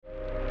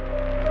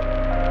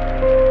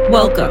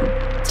Welcome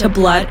to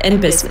Blood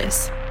and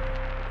Business.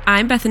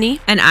 I'm Bethany.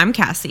 And I'm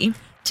Cassie.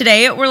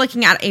 Today, we're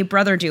looking at a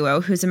brother duo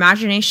whose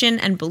imagination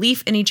and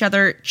belief in each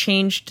other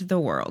changed the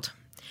world.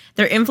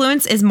 Their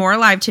influence is more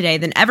alive today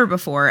than ever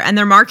before, and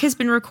their mark has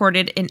been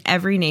recorded in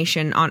every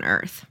nation on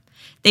Earth.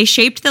 They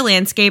shaped the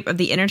landscape of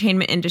the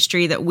entertainment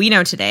industry that we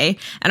know today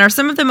and are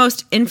some of the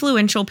most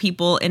influential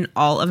people in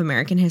all of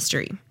American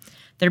history.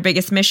 Their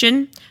biggest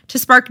mission? To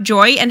spark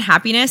joy and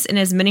happiness in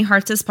as many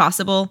hearts as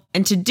possible,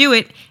 and to do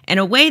it in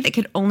a way that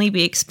could only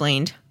be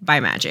explained by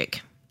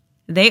magic.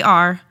 They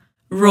are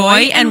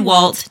Roy and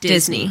Walt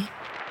Disney.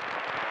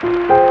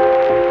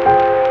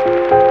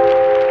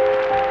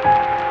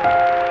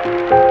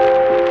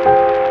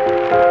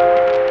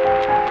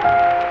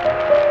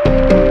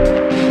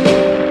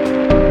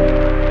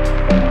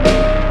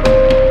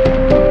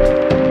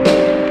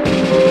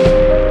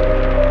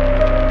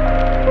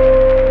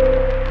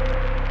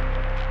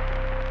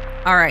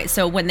 All right,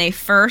 so when they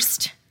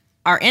first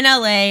are in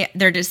LA,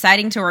 they're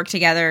deciding to work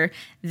together.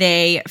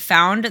 They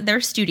found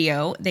their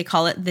studio. They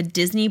call it the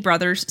Disney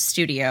Brothers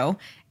Studio.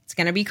 It's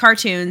going to be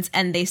cartoons,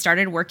 and they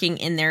started working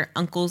in their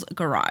uncle's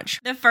garage.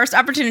 The first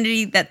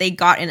opportunity that they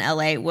got in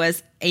LA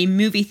was a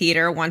movie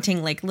theater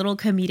wanting like little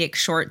comedic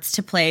shorts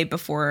to play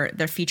before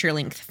their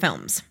feature-length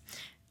films.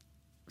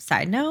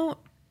 Side note,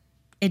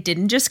 it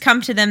didn't just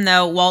come to them,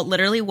 though. Walt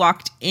literally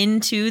walked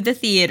into the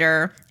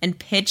theater and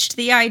pitched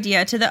the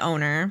idea to the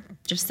owner.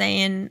 Just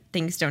saying,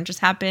 things don't just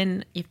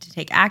happen. You have to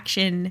take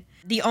action.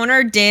 The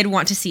owner did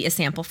want to see a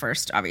sample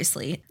first,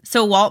 obviously.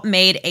 So Walt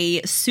made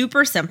a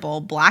super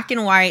simple black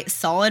and white,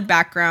 solid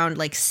background,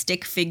 like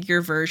stick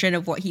figure version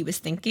of what he was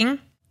thinking.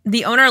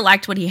 The owner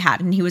liked what he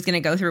had, and he was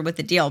going to go through with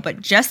the deal.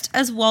 But just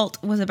as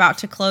Walt was about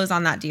to close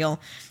on that deal,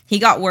 he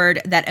got word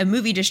that a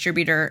movie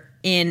distributor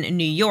in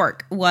New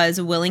York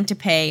was willing to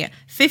pay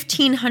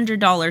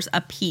 $1,500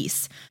 a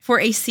piece for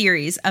a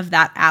series of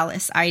that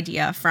Alice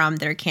idea from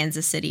their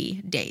Kansas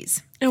City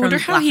days. I wonder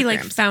how he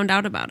found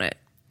out about it.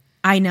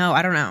 I know.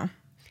 I don't know.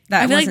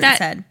 That wasn't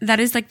said. That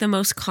is like the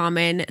most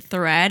common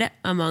thread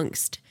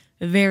amongst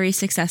very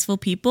successful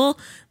people.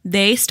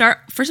 They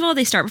start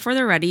before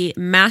they're ready.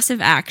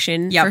 Massive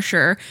action for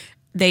sure.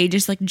 They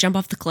just like jump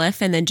off the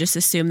cliff and then just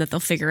assume that they'll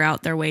figure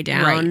out their way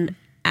down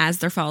as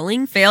they're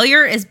falling.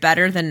 Failure is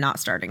better than not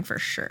starting for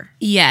sure.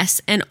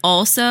 Yes. And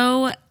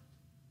also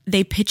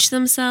they pitch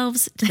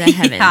themselves to the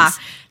heavens. Yeah,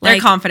 they're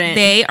confident.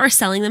 They are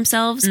selling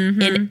themselves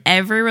in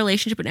every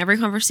relationship, in every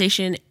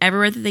conversation,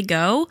 everywhere that they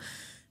go.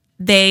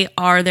 They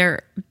are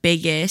their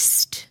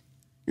biggest,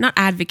 not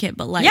advocate,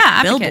 but like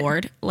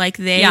billboard. Like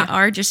they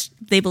are just,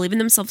 they believe in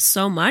themselves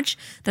so much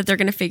that they're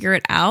going to figure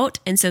it out.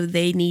 And so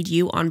they need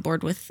you on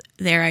board with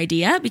their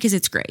idea because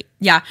it's great.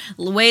 Yeah.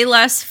 Way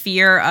less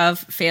fear of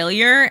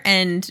failure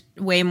and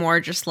way more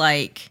just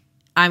like,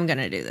 I'm going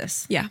to do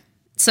this. Yeah.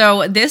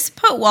 So this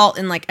put Walt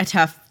in like a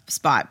tough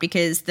spot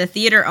because the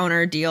theater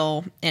owner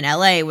deal in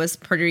LA was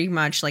pretty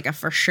much like a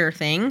for sure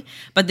thing.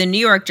 But the New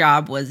York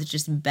job was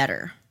just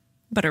better.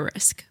 But a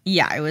risk.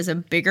 Yeah, it was a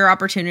bigger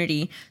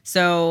opportunity.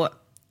 So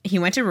he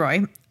went to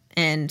Roy,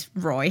 and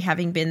Roy,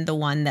 having been the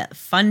one that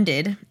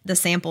funded the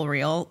sample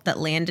reel that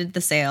landed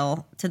the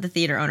sale to the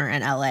theater owner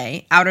in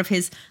LA out of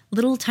his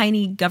little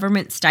tiny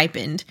government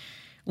stipend,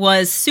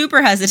 was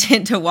super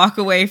hesitant to walk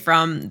away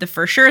from the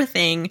for sure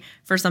thing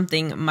for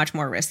something much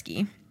more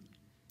risky.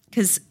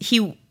 Because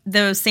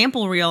the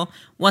sample reel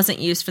wasn't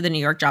used for the New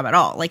York job at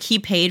all. Like he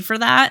paid for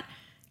that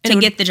to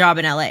get the job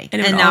in LA.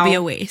 And it would all be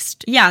a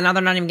waste. Yeah, now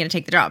they're not even going to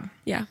take the job.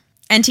 Yeah.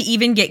 And to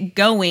even get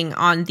going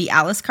on the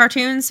Alice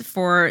cartoons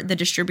for the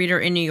distributor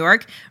in New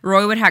York,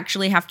 Roy would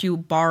actually have to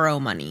borrow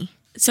money.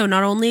 So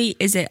not only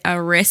is it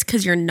a risk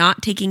because you're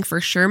not taking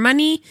for sure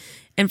money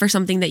and for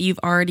something that you've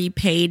already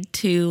paid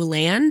to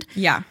land,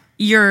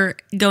 you're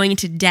going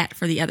into debt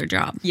for the other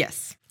job.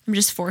 Yes. I'm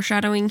just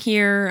foreshadowing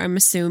here. I'm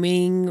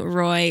assuming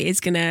Roy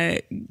is going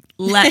to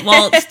let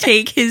Walt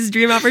take his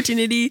dream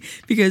opportunity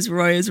because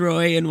Roy is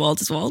Roy and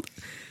Walt is Walt.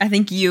 I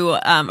think you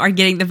are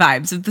getting the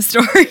vibes of the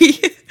story.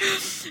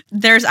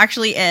 There's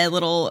actually a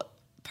little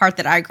part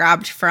that I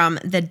grabbed from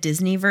the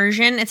Disney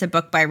version. It's a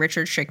book by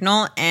Richard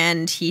Schicknell,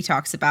 and he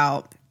talks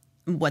about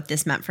what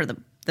this meant for the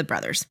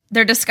brothers.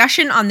 Their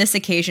discussion on this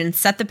occasion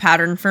set the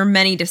pattern for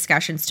many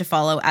discussions to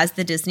follow as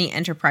the Disney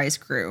enterprise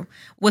grew,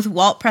 with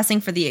Walt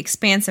pressing for the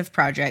expansive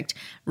project,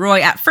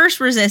 Roy at first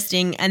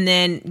resisting and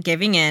then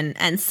giving in,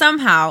 and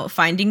somehow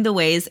finding the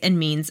ways and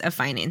means of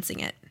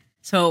financing it.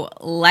 So,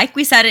 like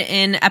we said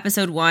in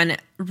episode 1,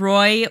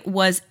 Roy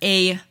was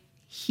a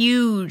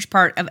huge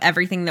part of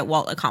everything that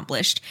Walt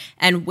accomplished,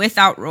 and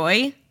without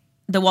Roy,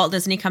 the Walt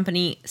Disney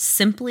Company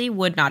simply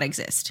would not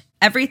exist.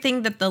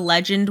 Everything that the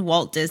legend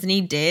Walt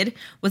Disney did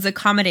was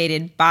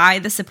accommodated by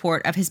the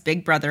support of his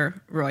big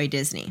brother, Roy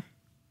Disney.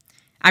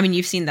 I mean,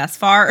 you've seen thus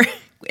far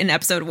in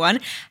episode 1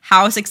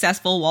 how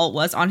successful Walt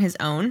was on his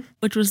own.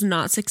 Which was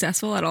not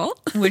successful at all.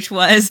 Which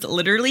was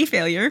literally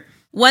failure.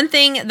 One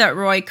thing that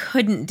Roy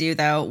couldn't do,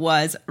 though,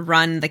 was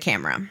run the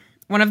camera.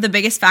 One of the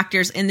biggest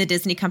factors in the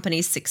Disney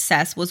Company's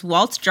success was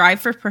Walt's drive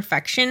for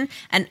perfection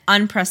and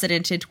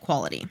unprecedented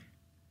quality.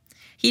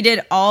 He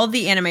did all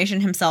the animation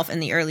himself in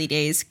the early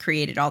days,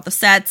 created all the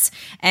sets,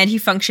 and he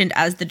functioned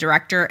as the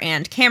director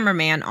and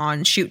cameraman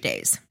on shoot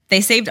days.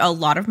 They saved a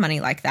lot of money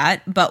like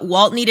that, but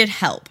Walt needed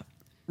help.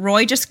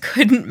 Roy just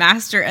couldn't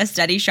master a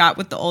steady shot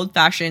with the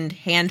old-fashioned,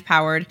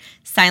 hand-powered,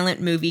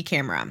 silent movie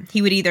camera.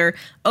 He would either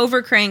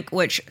overcrank,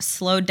 which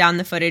slowed down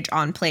the footage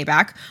on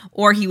playback,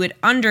 or he would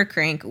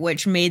undercrank,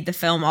 which made the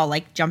film all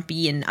like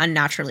jumpy and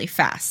unnaturally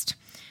fast.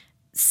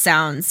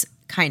 Sounds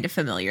kind of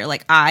familiar.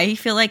 Like, I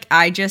feel like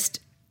I just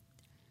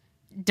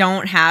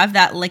don't have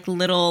that like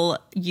little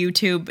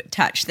YouTube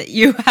touch that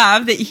you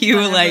have, that you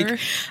like,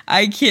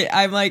 I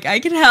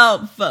can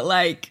help, but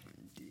like,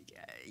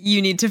 you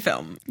need to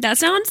film. That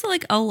sounds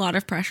like a lot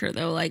of pressure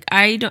though. Like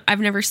I've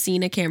never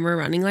seen a camera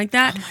running like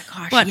that. Oh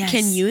my gosh. But yes.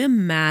 Can you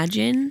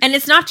imagine? And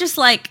it's not just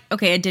like,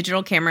 okay, a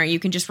digital camera, you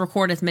can just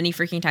record as many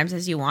freaking times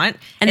as you want.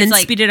 And it's then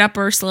like, speed it up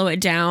or slow it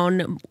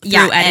down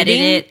through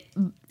editing. Edit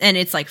it. And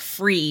it's like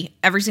free.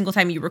 Every single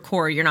time you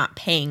record, you're not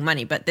paying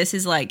money. But this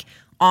is like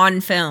on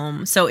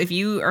film. So if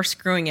you are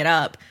screwing it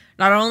up,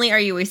 not only are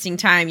you wasting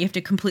time, you have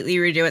to completely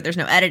redo it. There's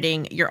no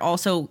editing. You're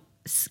also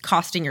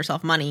costing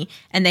yourself money.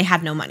 And they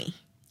had no money.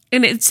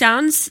 And it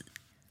sounds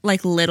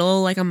like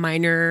a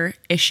minor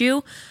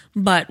issue,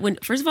 but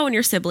first of all, when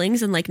you're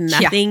siblings and like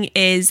nothing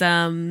is,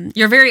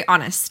 you're very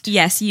honest.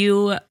 Yes,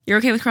 you're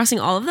okay with crossing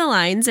all of the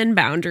lines and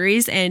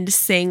boundaries and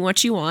saying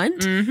what you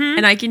want. Mm-hmm.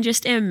 And I can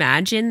just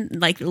imagine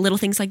like little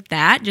things like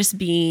that just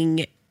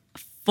being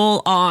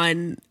full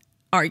on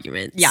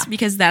arguments. Yeah,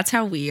 because that's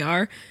how we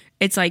are.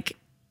 It's like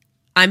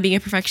I'm being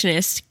a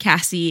perfectionist.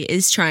 Cassie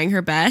is trying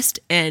her best,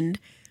 and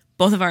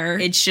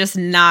it's just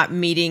not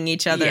meeting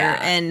each other. Yeah.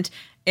 And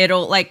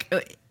it'll like,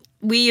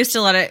 we used to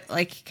let it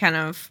like kind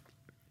of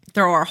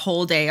throw our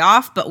whole day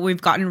off, but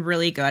we've gotten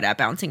really good at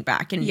bouncing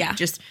back and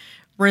just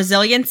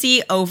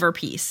resiliency over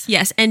peace.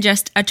 Yes. And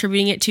just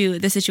attributing it to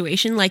the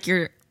situation. Like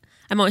I'm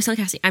always telling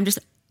Cassie, I'm just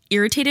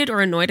irritated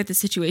or annoyed at the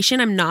situation.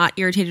 I'm not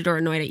irritated or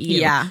annoyed at you.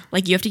 Yeah.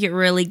 Like you have to get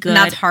really good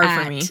that's hard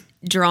at for me.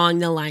 Drawing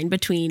the line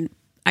between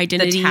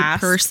identity,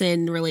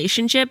 person,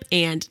 relationship,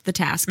 and the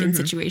task and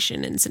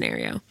situation and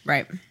scenario.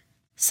 Right.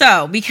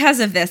 So because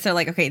of this, they're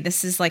like, okay,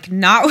 this is like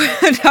not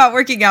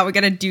working out. We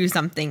got to do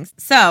something.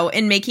 So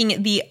in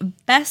making the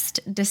best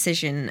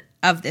decision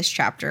of this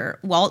chapter,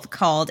 Walt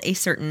called a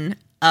certain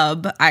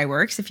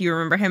Iwerks. If you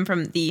remember him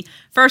from the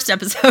first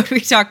episode, we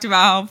talked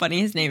about how funny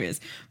his name is.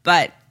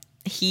 But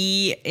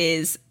he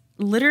is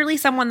literally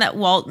someone that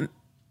Walt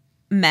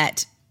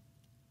met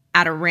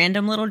at a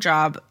random little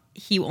job.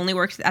 He only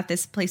worked at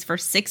this place for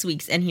 6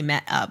 weeks and he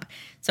met Ub.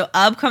 So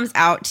Ub comes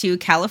out to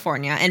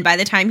California, and by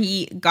the time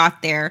he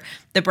got there,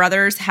 the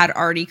brothers had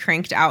already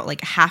cranked out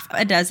like half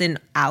a dozen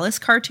Alice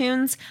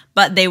cartoons,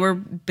 but they were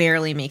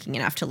barely making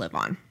enough to live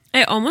on.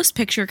 I almost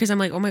picture, because I'm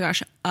like, oh my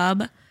gosh,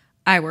 Ub,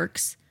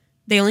 Iwerks.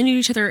 They only knew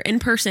each other in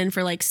person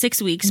for like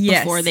 6 weeks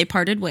before they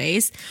parted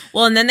ways.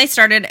 Well, and then they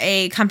started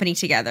a company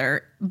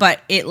together,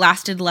 but it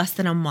lasted less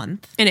than a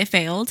month. And it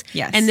failed.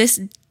 Yes. And this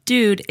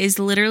dude is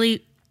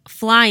literally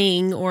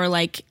flying or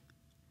like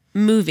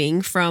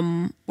moving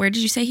from, where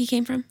did you say he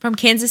came from? From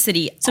Kansas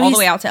City all the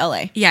way out to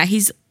LA. Yeah,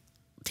 he's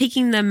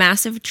taking the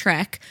massive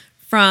trek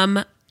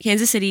from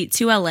Kansas City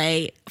to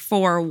LA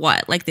for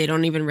what? Like they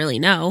don't even really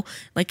know.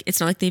 Like it's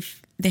not like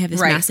they have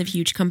this massive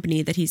huge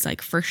company that he's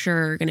like for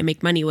sure going to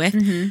make money with.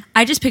 Mm-hmm.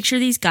 I just picture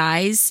these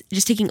guys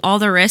just taking all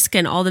the risk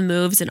and all the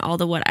moves and all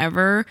the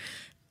whatever,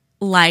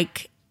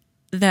 like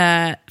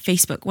the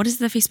Facebook. What is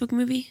the Facebook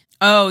movie?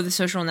 Oh, The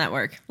Social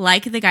Network.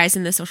 Like the guys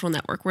in The Social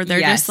Network, where they're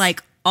just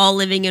like all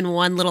living in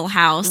one little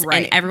house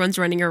and everyone's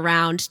running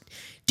around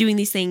doing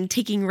these things,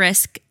 taking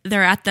risk.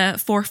 They're at the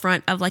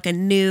forefront of like a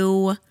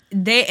new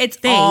it's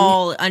thing.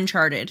 All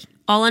uncharted.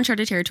 All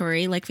uncharted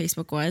territory, like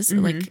Facebook was,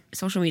 like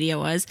social media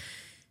was.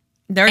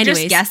 They're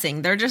just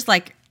guessing. They're just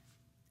like...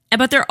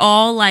 But they're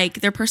all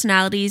like, their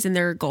personalities and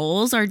their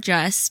goals are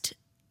just...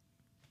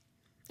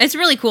 It's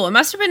really cool. It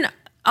must have been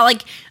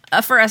like...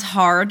 for as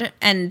hard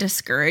and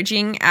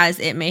discouraging as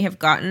it may have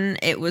gotten,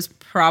 it was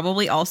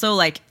probably also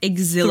like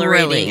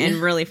exhilarating and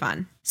really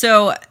fun.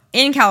 So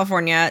in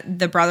California,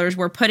 the brothers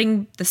were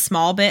putting the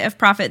small bit of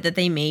profit that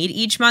they made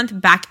each month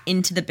back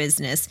into the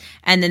business,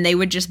 and then they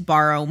would just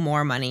borrow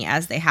more money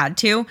as they had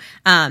to.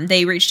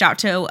 They reached out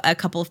to a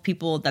couple of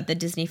people that the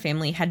Disney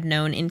family had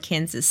known in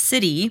Kansas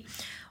City.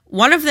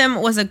 One of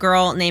them was a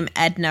girl named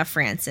Edna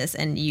Francis,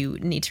 and you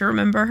need to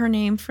remember her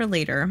name for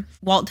later.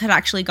 Walt had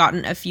actually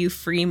gotten a few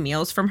free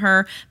meals from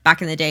her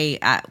back in the day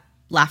at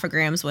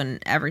Laugh-O-Grams when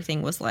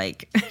everything was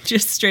like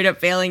just straight up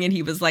failing, and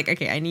he was like,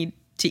 okay, I need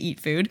to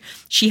eat food.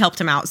 She helped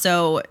him out,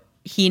 so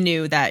he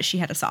knew that she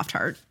had a soft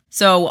heart.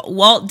 So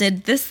Walt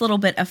did this little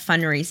bit of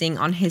fundraising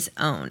on his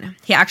own.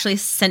 He actually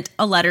sent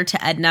a letter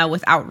to Edna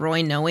without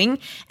Roy knowing,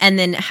 and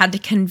then had to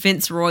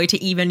convince Roy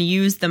to even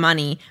use the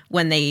money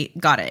when they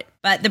got it.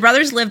 But the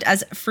brothers lived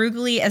as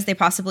frugally as they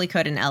possibly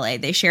could in LA.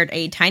 They shared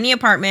a tiny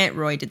apartment.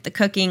 Roy did the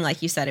cooking.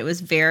 Like you said, it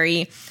was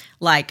very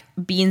like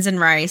beans and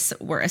rice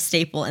were a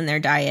staple in their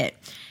diet.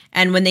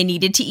 And when they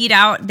needed to eat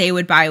out, they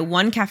would buy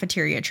one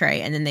cafeteria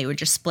tray and then they would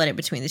just split it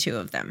between the two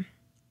of them.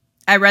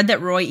 I read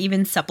that Roy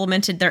even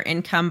supplemented their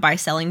income by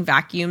selling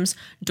vacuums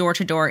door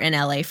to door in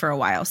LA for a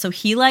while. So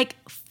he like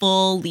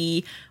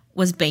fully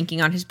was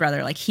banking on his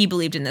brother. Like he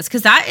believed in this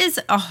because that is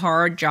a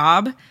hard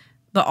job,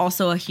 but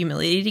also a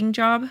humiliating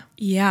job.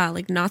 Yeah,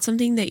 like not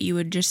something that you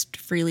would just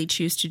freely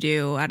choose to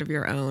do out of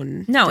your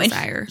own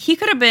desire. And he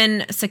could have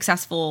been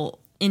successful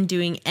in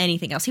doing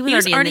anything else. He was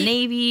already in the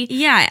Navy.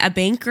 Yeah, a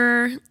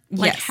banker.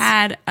 Like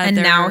had other... And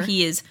now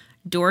he is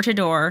door to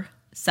door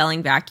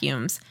selling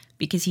vacuums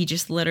because he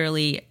just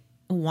literally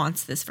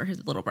wants this for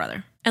his little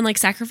brother. And like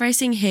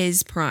sacrificing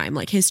his prime,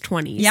 like his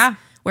 20s. Yeah.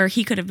 Where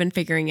he could have been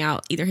figuring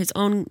out either his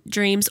own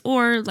dreams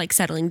or like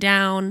settling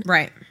down.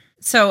 Right.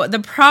 So the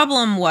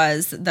problem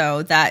was,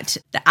 though, that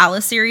the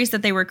Alice series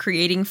that they were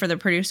creating for the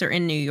producer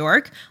in New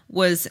York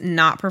was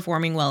not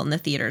performing well in the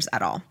theaters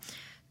at all.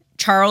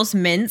 Charles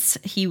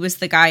Mintz, he was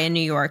the guy in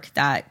New York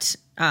that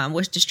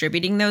was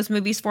distributing those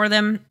movies for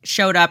them,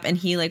 showed up and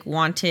he like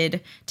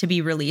wanted to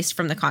be released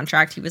from the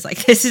contract. He was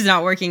like, this is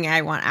not working.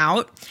 I want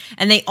out.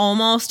 And they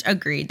almost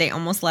agreed. They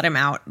almost let him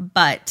out,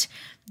 but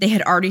they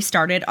had already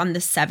started on the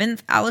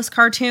 7th Alice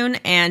cartoon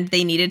and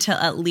they needed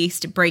to at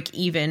least break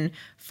even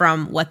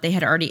from what they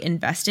had already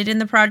invested in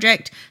the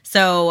project.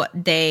 So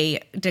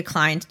they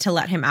declined to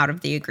let him out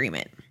of the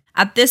agreement.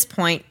 At this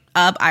point,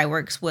 Ub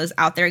Iwerks was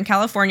out there in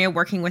California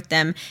working with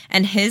them,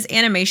 and his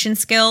animation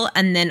skill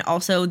and then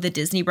also the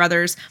Disney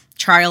Brothers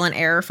trial and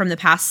error from the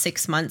past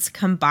 6 months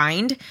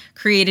combined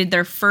created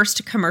their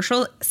first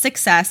commercial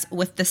success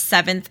with the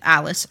 7th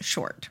Alice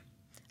short.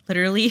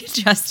 Literally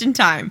just in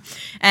time.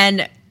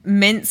 And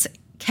Mintz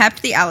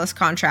kept the Alice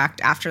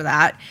contract after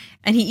that,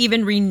 and he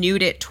even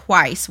renewed it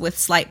twice with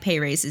slight pay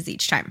raises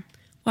each time.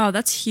 Wow,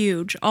 that's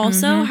huge.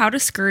 Also, how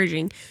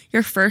discouraging.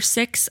 Your first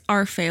 6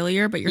 are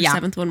failure, but your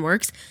 7th one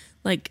works.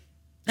 Like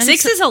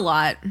 6 is a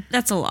lot.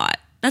 That's a lot.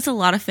 That's a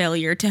lot of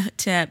failure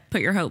to put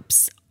your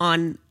hopes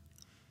on.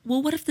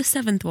 Well, what if the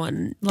 7th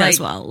one does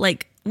well?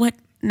 Like, what?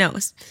 No.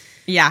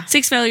 Yeah.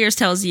 6 failures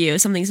tells you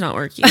something's not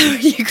working.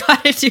 You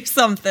gotta do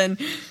something.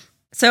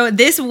 So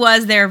this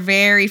was their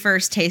very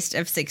first taste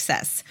of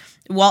success.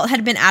 Walt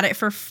had been at it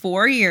for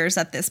 4 years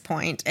at this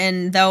point,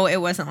 and though it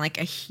wasn't like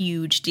a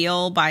huge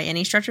deal by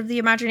any stretch of the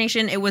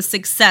imagination, it was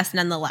success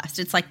nonetheless.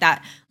 It's like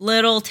that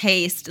little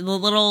taste, the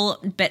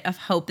little bit of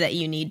hope that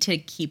you need to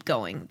keep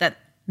going, that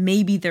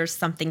maybe there's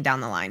something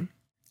down the line.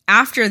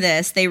 After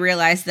this, they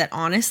realized that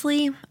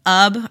honestly,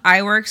 Ub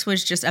Iwerks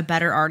was just a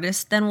better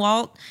artist than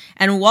Walt,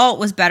 and Walt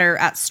was better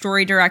at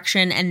story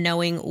direction and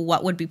knowing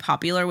what would be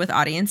popular with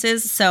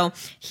audiences. So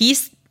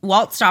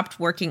Walt stopped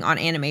working on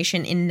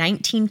animation in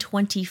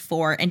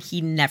 1924, and he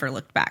never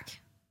looked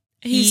back.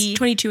 He's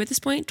 22 at this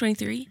point?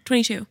 23?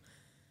 22.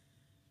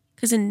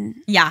 Because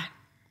yeah.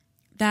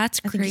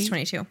 That's crazy. I think he's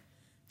 22.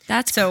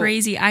 That's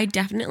crazy. I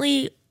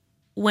definitely,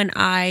 when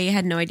I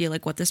had no idea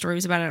like what the story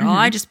was about at all,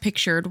 I just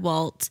pictured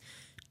Walt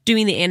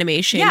doing the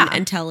animation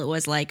until it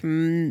was like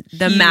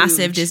the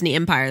massive Disney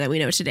empire that we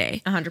know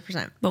today.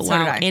 100%. But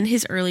wow, in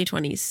his early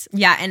 20s.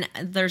 Yeah, and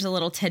there's a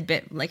little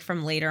tidbit like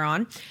from later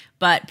on,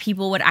 but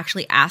people would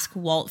actually ask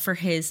Walt for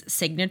his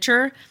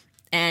signature,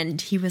 and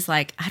he was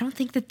like, I don't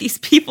think that these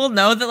people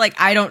know that like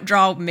I don't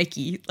draw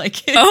Mickey.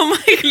 Like, oh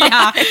my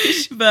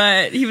gosh. Yeah,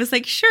 but he was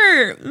like,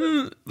 sure.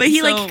 But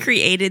he like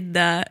created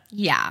the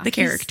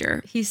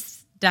character.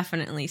 He's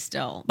definitely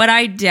still. But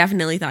I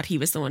definitely thought he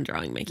was the one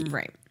drawing Mickey.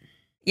 Right.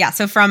 Yeah,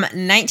 so from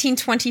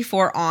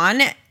 1924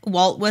 on,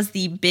 Walt was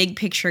the big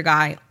picture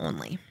guy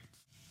only.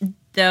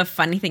 The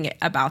funny thing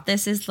about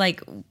this is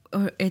like,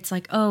 it's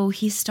like, oh,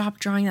 he stopped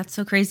drawing. That's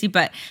so crazy.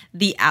 But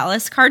the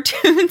Alice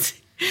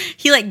cartoons,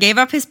 he like gave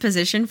up his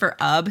position for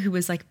Ub, who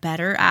was like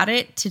better at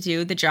it to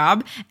do the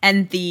job.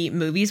 And the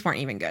movies weren't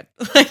even good.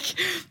 Like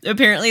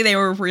apparently they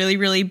were really,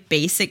 really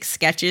basic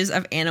sketches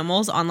of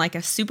animals on like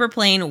a super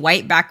plain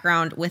white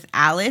background with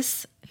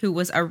Alice, who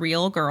was a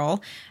real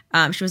girl.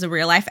 She was a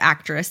real life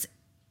actress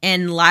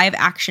in live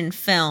action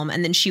film,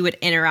 and then she would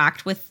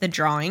interact with the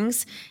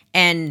drawings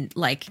and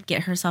like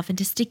get herself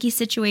into sticky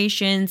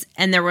situations,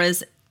 and there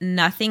was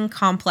nothing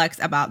complex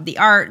about the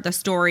art, the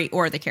story,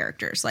 or the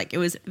characters. Like it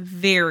was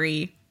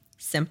very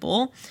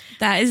simple.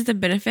 That is the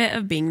benefit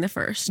of being the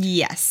first.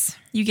 Yes.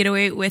 You get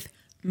away with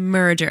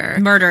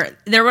murder.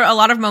 There were a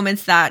lot of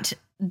moments that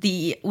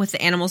with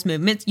the animals'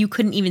 movements, you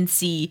couldn't even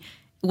see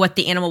what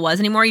the animal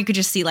was anymore. You could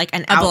just see like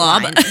a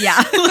blob.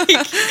 Yeah.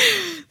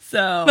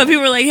 So, but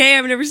people were like, hey,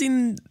 I've never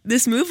seen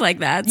this move like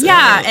that. So.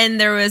 Yeah,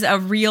 and there was a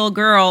real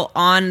girl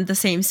on the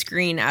same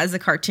screen as the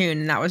cartoon,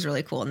 and that was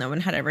really cool. No one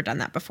had ever done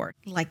that before.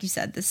 Like you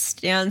said, this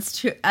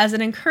stands as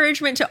an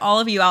encouragement to all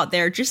of you out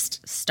there.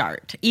 Just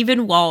start.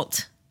 Even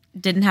Walt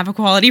didn't have a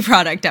quality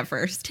product at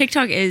first.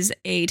 TikTok is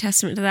a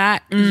testament to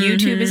that.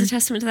 YouTube is a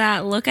testament to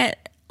that. Look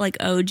at like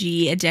OG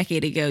a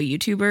decade ago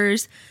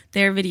YouTubers.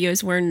 Their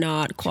videos were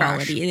not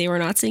quality. Trash. They were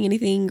not saying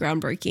anything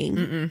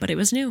groundbreaking, but it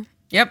was new.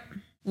 Yep.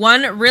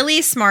 One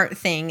really smart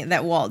thing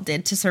that Walt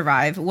did to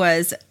survive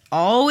was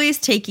always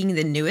taking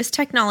the newest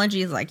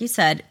technologies, like you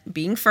said,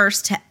 being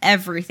first to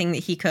everything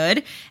that he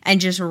could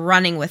and just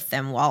running with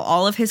them while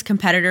all of his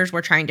competitors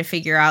were trying to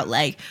figure out,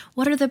 like,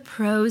 what are the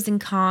pros and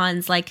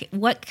cons? Like,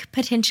 what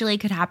potentially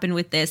could happen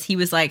with this? He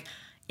was like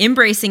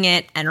embracing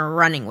it and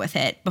running with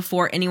it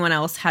before anyone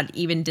else had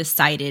even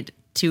decided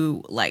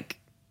to like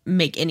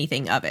make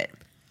anything of it.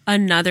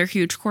 Another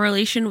huge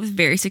correlation with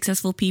very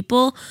successful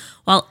people,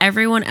 while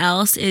everyone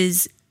else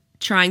is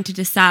trying to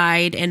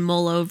decide and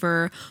mull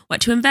over what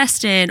to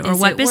invest in or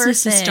what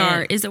business to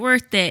start. Is it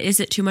worth it?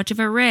 Is it too much of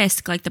a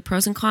risk? Like the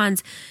pros and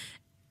cons.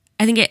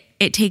 I think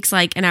it takes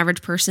like an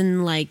average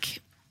person, like,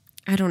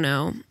 I don't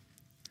know,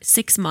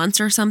 6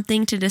 months or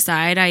something to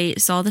decide. I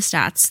saw the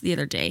stats the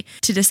other day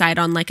to decide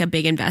on like a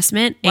big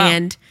investment. Wow.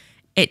 And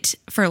it,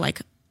 for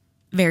like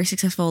very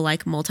successful,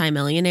 like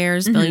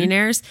multimillionaires,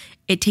 billionaires,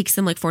 it takes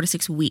them like 4 to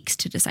 6 weeks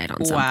to decide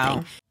on something.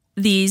 Wow.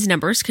 These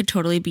numbers could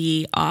totally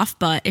be off,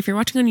 but if you're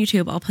watching on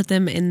YouTube, I'll put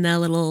them in the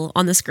little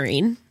on the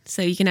screen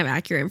so you can have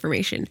accurate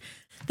information.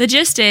 The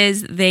gist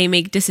is they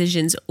make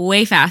decisions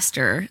way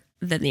faster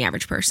than the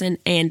average person,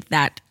 and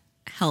that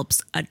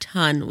helps a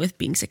ton with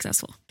being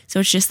successful.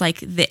 So it's just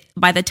like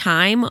by the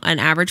time an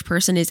average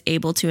person is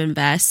able to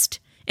invest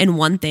in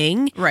one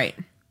thing, right,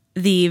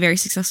 the very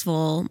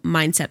successful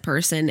mindset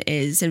person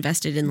is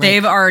invested in like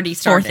they've already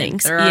started 4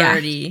 things. They're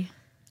already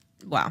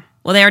wow.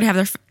 Well, they already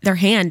have their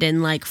hand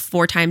in like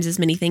 4 times as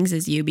many things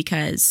as you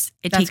because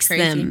it takes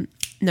them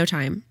no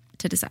time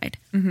to decide.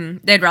 Mm-hmm.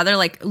 They'd rather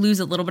like lose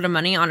a little bit of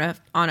money on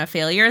a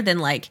failure than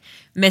like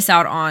miss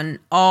out on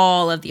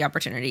all of the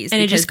opportunities, and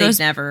because they've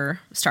never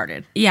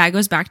started. Yeah, it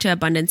goes back to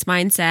abundance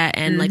mindset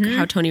and like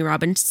how Tony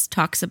Robbins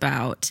talks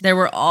about there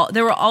will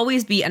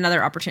always be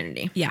another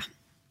opportunity. Yeah,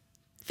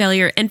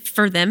 failure, and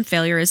for them,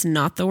 failure is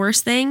not the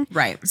worst thing.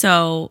 Right.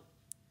 So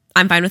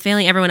I'm fine with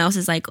failing. Everyone else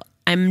is like,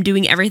 I'm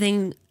doing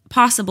everything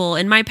possible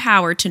in my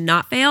power to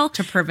not fail,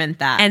 to prevent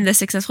that. And the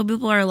successful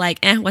people are like,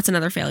 what's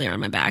another failure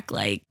on my back?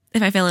 Like,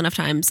 if I fail enough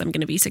times, I'm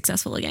going to be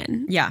successful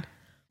again. Yeah,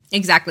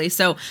 exactly.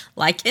 So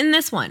like in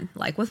this one,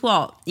 like with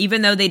Walt,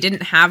 even though they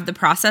didn't have the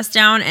process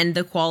down and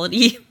the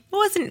quality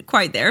wasn't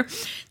quite there,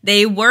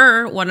 they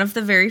were one of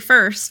the very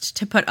first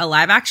to put a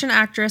live action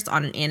actress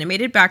on an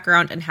animated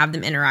background and have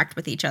them interact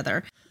with each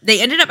other.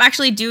 They ended up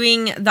actually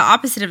doing the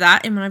opposite of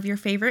that in one of your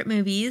favorite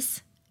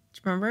movies.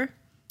 Do you remember?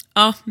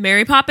 Oh,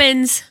 Mary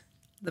Poppins.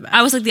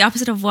 I was like, the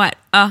opposite of what?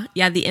 Oh,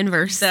 yeah, the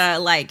inverse. The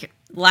like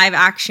live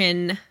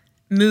action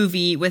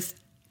movie with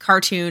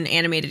cartoon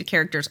animated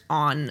characters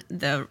on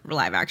the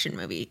live action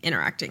movie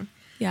interacting.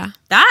 Yeah.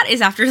 That is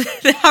after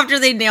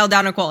they nailed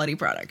down a quality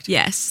product.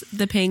 Yes.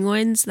 The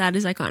penguins, that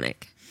is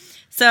iconic.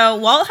 So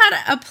Walt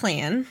had a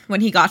plan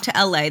when he got to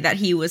LA that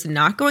he was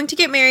not going to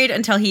get married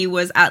until he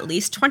was at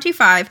least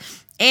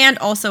 25 and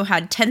also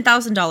had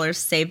 $10,000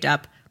 saved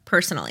up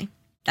personally.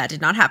 That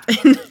did not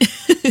happen.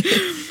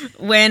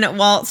 When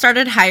Walt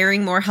started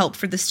hiring more help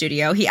for the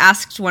studio, he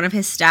asked one of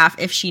his staff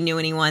if she knew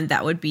anyone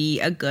that would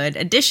be a good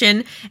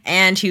addition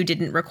and who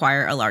didn't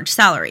require a large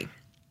salary.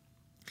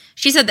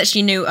 She said that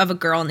she knew of a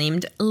girl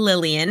named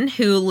Lillian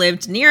who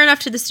lived near enough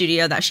to the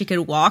studio that she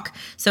could walk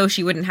so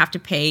she wouldn't have to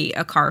pay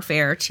a car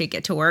fare to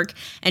get to work.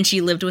 And she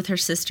lived with her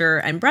sister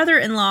and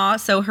brother-in-law,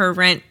 so her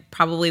rent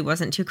probably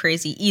wasn't too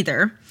crazy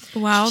either.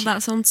 Wow,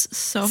 that sounds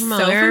so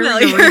familiar.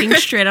 You're reading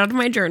straight out of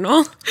my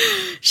journal.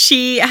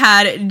 She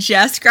had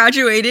just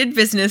graduated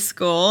business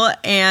school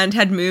and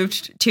had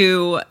moved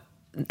to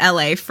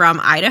LA from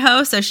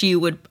Idaho, so she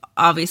would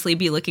obviously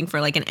be looking for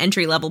like an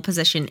entry-level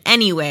position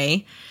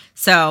anyway.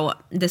 So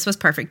this was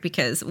perfect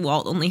because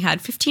Walt only had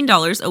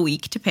 $15 a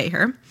week to pay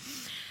her.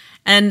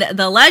 And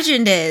the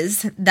legend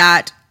is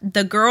that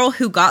the girl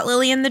who got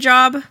Lillian the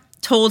job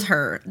told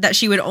her that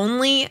she would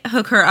only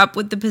hook her up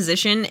with the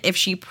position if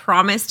she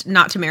promised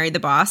not to marry the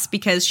boss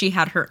because she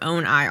had her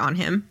own eye on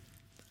him.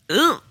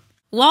 Ugh.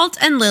 Walt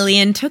and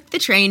Lillian took the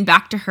train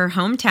back to her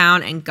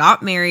hometown and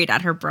got married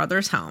at her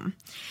brother's home.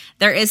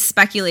 There is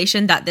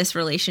speculation that this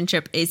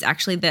relationship is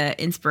actually the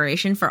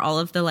inspiration for all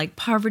of the like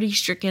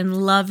poverty-stricken,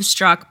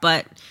 love-struck,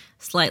 but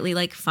slightly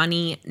like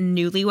funny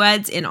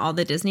newlyweds in all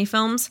the Disney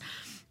films.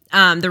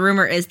 The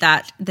rumor is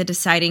that the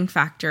deciding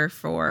factor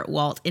for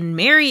Walt in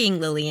marrying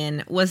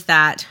Lillian was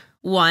that,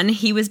 one,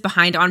 he was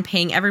behind on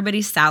paying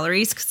everybody's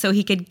salaries so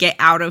he could get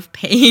out of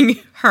paying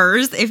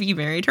hers if he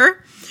married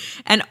her.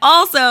 And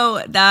also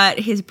that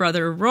his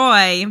brother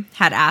Roy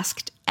had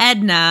asked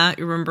Edna,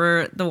 you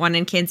remember the one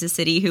in Kansas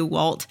City who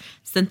Walt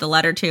sent the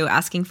letter to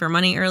asking for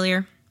money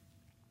earlier?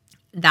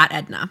 That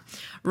Edna.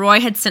 Roy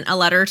had sent a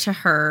letter to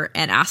her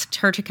and asked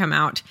her to come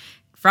out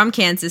from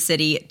Kansas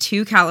City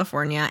to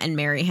California and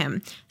marry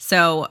him.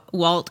 So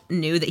Walt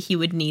knew that he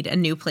would need a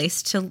new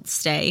place to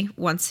stay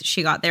once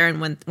she got there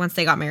and once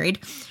they got married.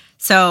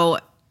 So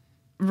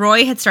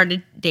Roy had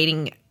started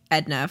dating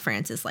Edna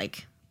Francis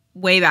like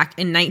way back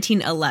in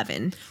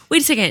 1911.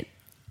 Wait a second.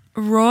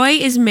 Roy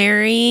is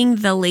marrying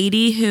the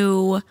lady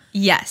who...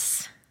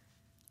 Yes.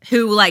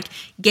 who like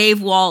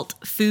gave Walt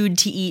food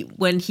to eat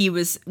when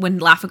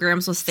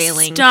Laugh-O-Grams was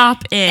failing.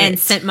 Stop it. And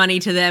sent money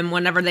to them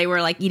whenever they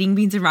were like eating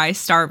beans and rice,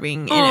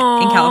 starving in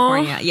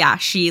California. Yeah,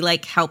 she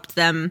like helped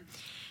them.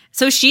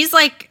 So she's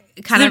like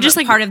kind of just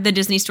like part of the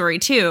Disney story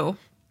too,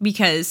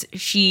 because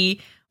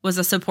she was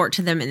a support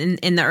to them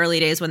in the early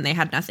days when they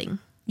had nothing.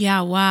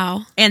 Yeah,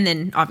 wow. And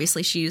then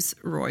obviously she's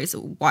Roy's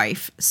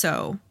wife,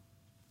 so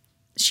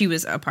she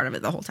was a part of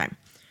it the whole time.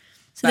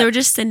 So they were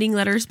just sending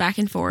letters back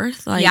and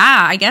forth? Like,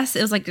 yeah, I guess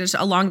it was like just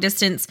a long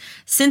distance.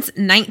 Since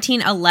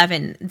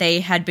 1911, they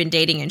had been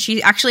dating. And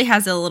she actually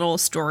has a little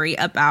story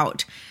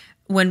about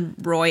when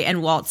Roy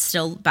and Walt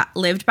still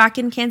lived back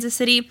in Kansas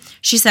City.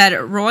 She said,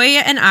 Roy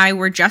and I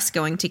were just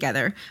going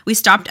together. We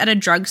stopped at a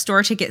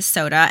drugstore to get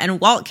soda,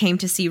 and Walt came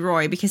to see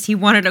Roy because he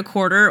wanted a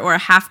quarter or a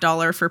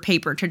 $50 for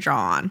paper to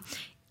draw on.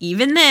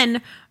 Even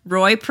then,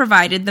 Roy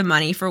provided the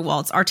money for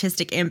Walt's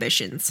artistic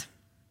ambitions.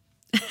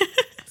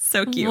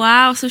 So cute.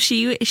 Wow. So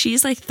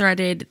she's like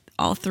threaded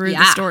all through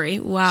the story.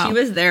 Wow. She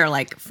was there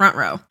like front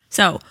row.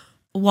 So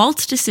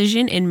Walt's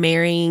decision in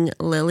marrying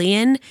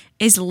Lillian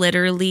is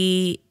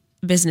literally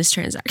business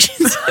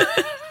transactions.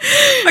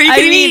 Are you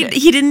kidding me?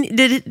 He didn't.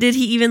 Did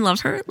he even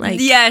love her? Like,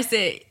 yes,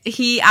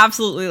 he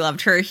absolutely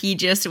loved her. He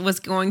just was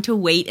going to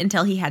wait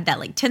until he had that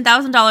like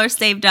 $10,000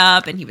 saved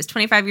up, and he was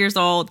 25 years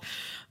old.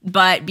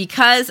 But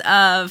because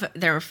of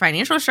their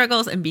financial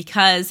struggles and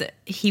because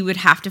he would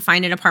have to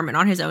find an apartment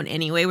on his own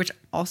anyway, which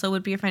also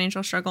would be a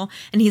financial struggle,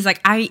 and he's like,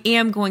 I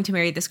am going to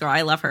marry this girl.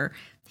 I love her.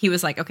 He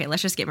was like, okay,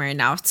 let's just get married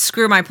now.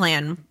 Screw my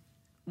plan.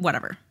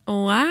 Whatever.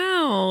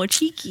 Wow.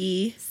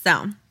 Cheeky.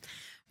 So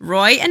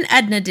Roy and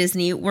Edna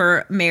Disney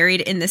were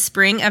married in the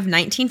spring of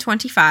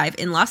 1925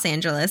 in Los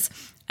Angeles,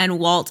 and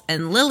Walt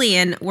and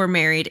Lillian were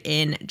married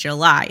in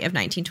July of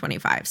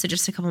 1925, so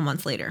just a couple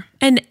months later.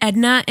 And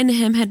Edna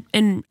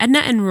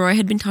and Roy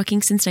had been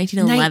talking since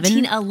 1911?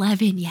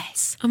 1911,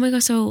 yes. Oh my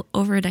God, so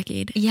over a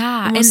decade.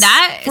 Yeah. Almost and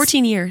that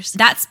 14 years.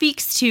 That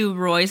speaks to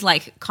Roy's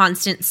like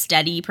constant,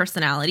 steady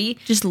personality.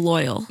 Just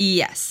loyal.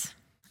 Yes.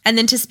 And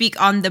then to speak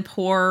on the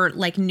poor,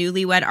 like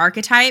newlywed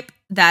archetype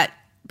that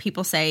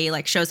people say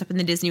like shows up in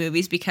the Disney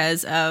movies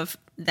because of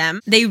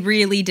them, they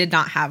really did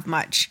not have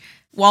much.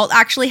 Walt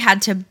actually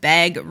had to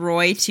beg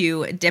Roy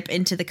to dip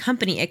into the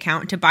company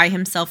account to buy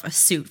himself a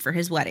suit for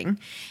his wedding.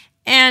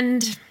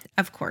 And,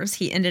 of course,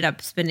 he ended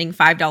up spending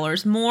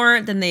 $5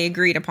 more than they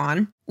agreed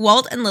upon.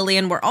 Walt and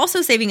Lillian were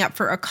also saving up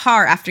for a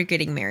car after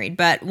getting married,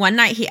 but one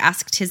night he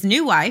asked his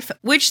new wife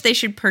which they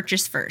should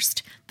purchase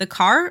first, the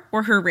car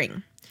or her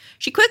ring.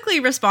 She quickly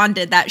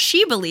responded that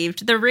she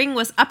believed the ring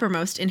was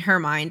uppermost in her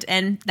mind,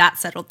 and that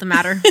settled the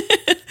matter.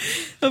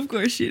 Of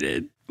course she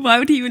did. Why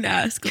would he even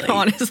ask? Like,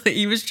 honestly,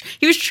 he was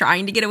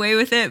trying to get away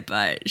with it,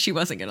 but she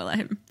wasn't going to let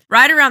him.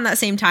 Right around that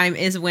same time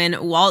is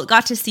when Walt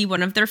got to see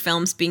one of their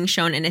films being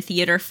shown in a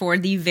theater for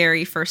the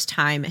very first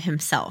time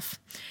himself.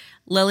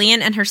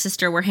 Lillian and her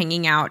sister were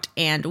hanging out,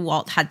 and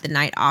Walt had the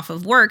night off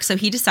of work, so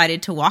he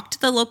decided to walk to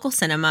the local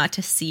cinema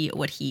to see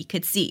what he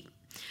could see.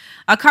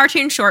 A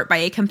cartoon short by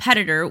a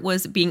competitor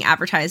was being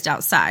advertised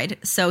outside,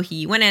 so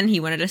he went in. He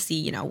wanted to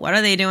see, what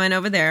are they doing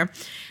over there?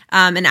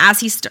 And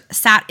as he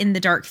sat in the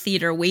dark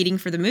theater waiting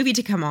for the movie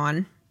to come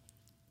on,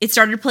 it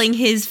started playing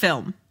his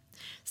film.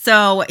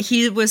 So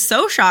he was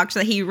so shocked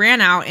that he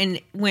ran out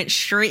and went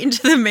straight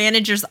into the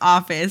manager's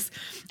office.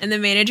 And the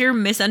manager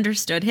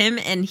misunderstood him,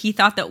 and he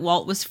thought that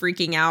Walt was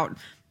freaking out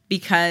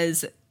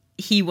because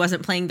he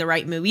wasn't playing the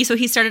right movie. So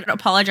he started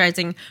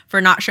apologizing for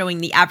not showing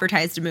the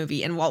advertised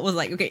movie. And Walt was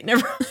like, okay,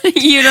 never mind.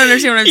 You don't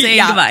understand what I'm saying.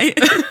 Yeah. Goodbye.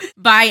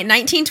 By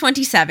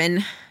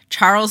 1927,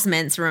 Charles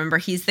Mintz, remember,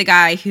 he's the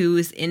guy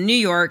who's in New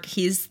York.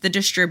 He's the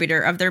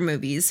distributor of their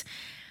movies.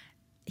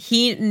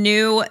 He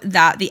knew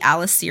that the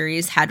Alice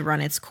series had run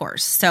its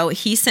course. So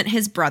he sent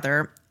his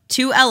brother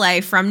to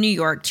LA from New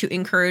York to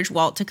encourage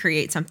Walt to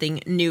create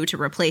something new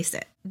to replace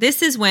it.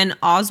 This is when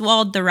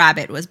Oswald the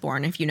Rabbit was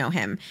born, if you know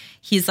him.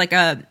 He's like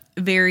a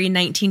very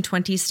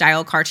 1920s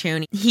style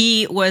cartoon.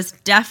 He was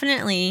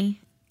definitely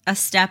a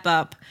step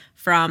up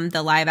from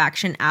the live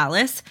action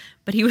Alice,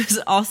 but he was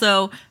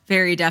also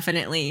very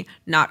definitely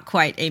not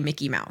quite a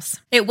Mickey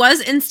Mouse. It was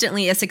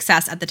instantly a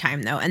success at the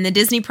time though, and the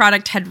Disney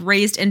product had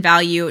raised in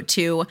value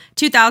to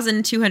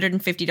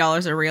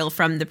 $2,250 a reel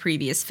from the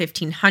previous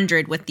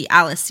 $1,500 with the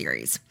Alice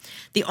series.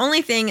 The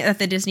only thing that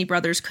the Disney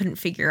brothers couldn't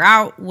figure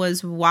out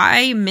was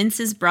why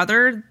Mintz's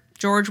brother,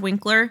 George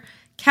Winkler,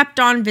 kept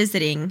on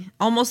visiting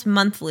almost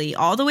monthly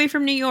all the way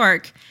from New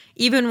York,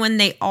 even when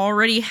they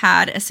already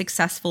had a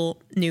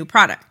successful new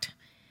product.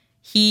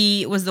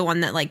 He was the one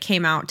that like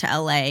came out to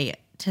LA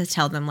to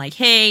tell them like,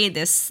 hey,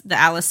 the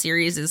Alice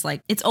series is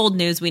like, it's old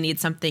news. We need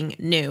something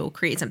new,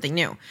 create something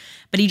new.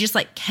 But he just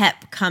like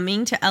kept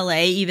coming to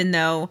LA, even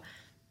though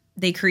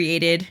they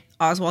created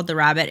Oswald the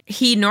Rabbit.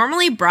 He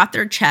normally brought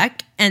their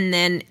check and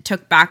then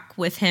took back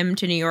with him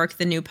to New York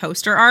the new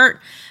poster art,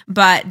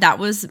 but that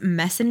was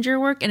messenger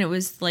work, and it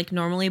was like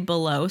normally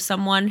below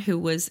someone who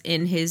was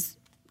in his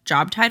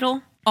job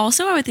title.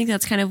 Also, I would think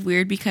that's kind of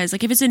weird because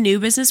like if it's a new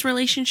business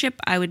relationship,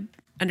 I would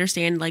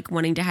understand like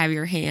wanting to have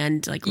your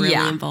hand like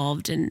really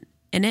involved and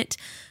in it.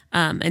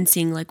 And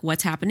seeing like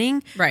what's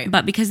happening. Right.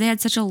 But because they had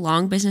such a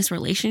long business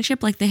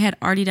relationship, like they had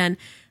already done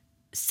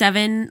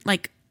 7,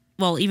 like,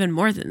 well, even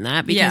more than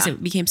that because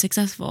it became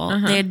successful.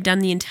 They had done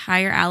the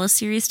entire Alice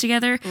series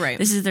together. Right.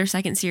 This is their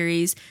second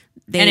series.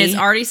 And it's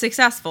already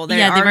successful.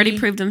 They've already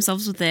proved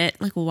themselves with it.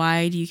 Like,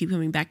 why do you keep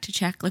coming back to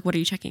check? Like, what are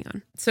you checking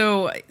on?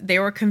 So they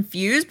were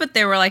confused, but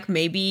they were like,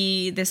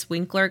 maybe this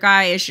Winkler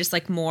guy is just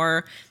like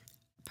more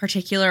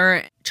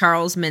particular.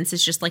 Charles Mintz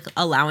is just like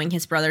allowing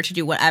his brother to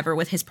do whatever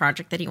with his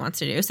project that he wants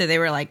to do. So they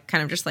were like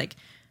kind of just like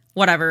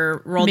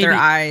whatever, rolled their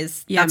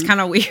eyes. Yeah, that's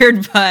kind of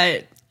weird,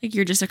 but like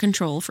you're just a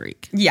control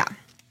freak. Yeah.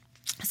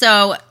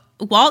 So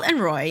Walt and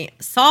Roy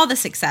saw the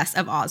success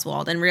of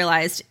Oswald and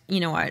realized,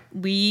 you know what,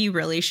 we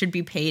really should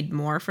be paid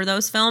more for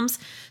those films.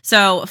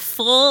 So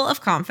full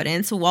of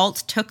confidence,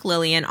 Walt took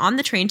Lillian on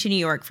the train to New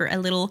York for a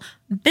little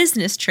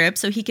business trip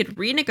so he could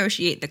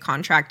renegotiate the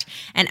contract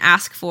and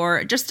ask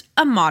for just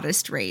a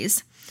modest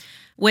raise.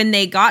 When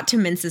they got to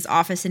Mintz's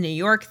office in New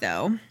York,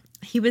 though,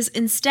 he was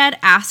instead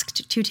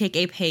asked to take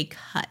a pay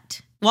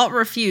cut. Walt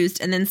refused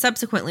and then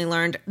subsequently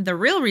learned the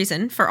real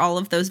reason for all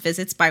of those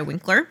visits by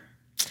Winkler.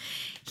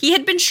 He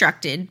had been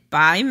instructed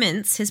by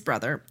Mintz, his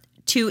brother,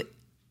 to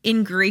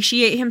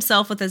ingratiate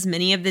himself with as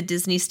many of the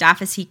Disney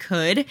staff as he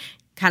could,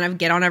 kind of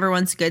get on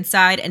everyone's good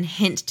side and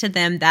hint to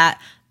them that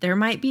there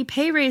might be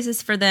pay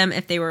raises for them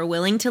if they were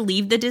willing to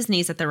leave the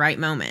Disneys at the right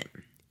moment.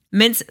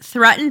 Mintz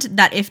threatened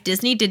that if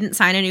Disney didn't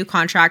sign a new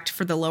contract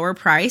for the lower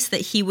price,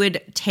 that he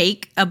would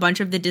take a bunch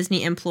of the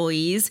Disney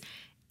employees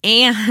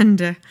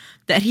and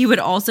that he would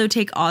also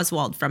take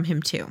Oswald from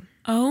him too.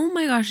 Oh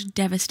my gosh,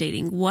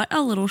 devastating. What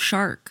a little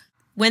shark.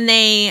 When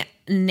they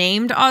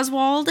named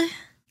Oswald,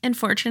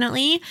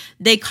 unfortunately,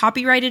 they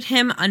copyrighted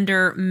him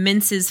under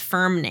Mintz's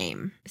firm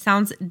name.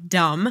 Sounds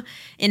dumb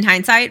in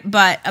hindsight,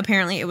 but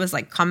apparently it was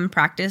like common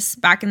practice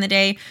back in the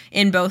day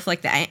in both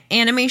like the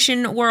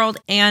animation world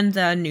and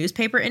the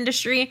newspaper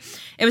industry.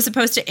 It was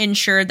supposed to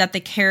ensure that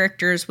the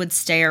characters would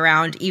stay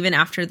around even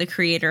after the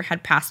creator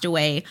had passed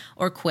away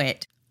or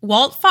quit.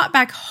 Walt fought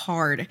back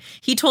hard.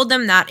 He told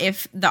them that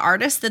if the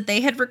artists that they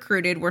had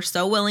recruited were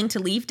so willing to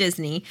leave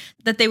Disney,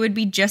 that they would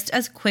be just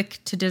as quick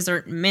to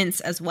desert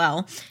Mintz as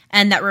well,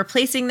 and that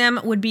replacing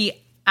them would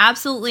be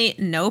absolutely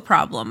no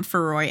problem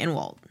for Roy and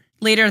Walt.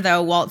 Later,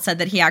 though, Walt said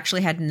that he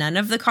actually had none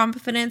of the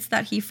confidence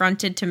that he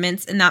fronted to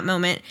Mintz in that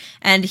moment,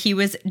 and he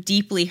was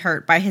deeply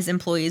hurt by his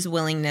employees'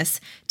 willingness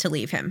to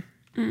leave him.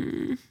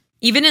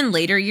 Even in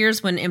later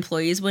years, when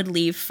employees would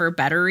leave for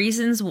better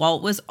reasons,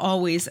 Walt was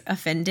always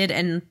offended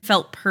and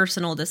felt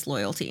personal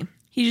disloyalty.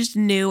 He just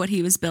knew what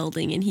he was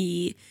building, and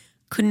he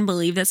couldn't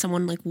believe that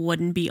someone like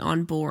wouldn't be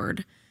on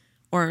board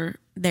or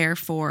there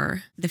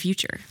for the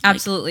future.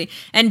 Absolutely.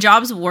 And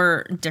jobs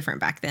were different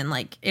back then.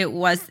 Like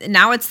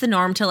now it's the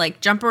norm to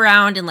like jump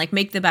around and like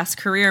make the best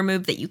career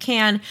move that you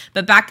can.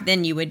 But back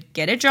then you would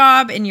get a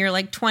job in your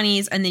like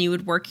 20s and then you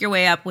would work your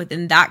way up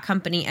within that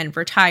company and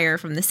retire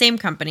from the same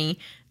company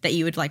that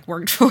you had like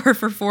worked for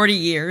 40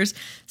 years.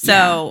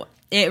 So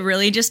it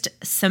really just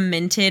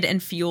cemented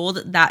and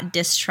fueled that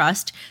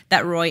distrust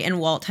that Roy and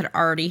Walt had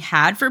already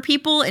had for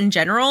people in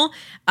general,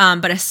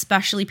 but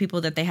especially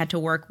people that they had to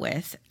work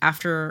with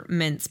after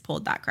Mintz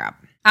pulled that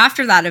crap.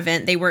 After that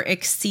event, they were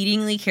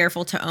exceedingly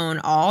careful to own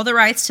all the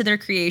rights to their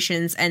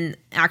creations, and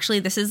actually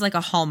this is like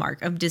a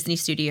hallmark of Disney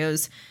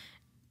Studios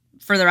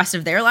for the rest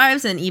of their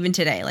lives and even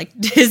today. Like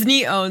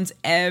Disney owns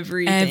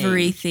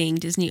everything.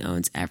 Disney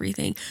owns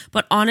everything.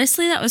 But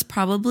honestly, that was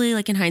probably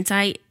like in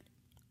hindsight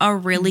a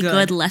really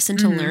good lesson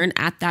to learn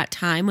at that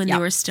time when they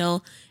were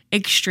still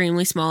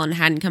extremely small and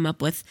hadn't come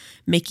up with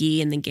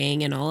Mickey and the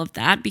gang and all of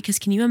that. Because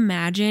can you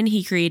imagine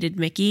he created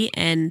Mickey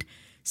and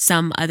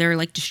some other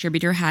like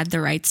distributor had the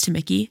rights to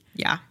Mickey?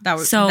 Yeah,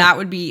 that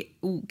would be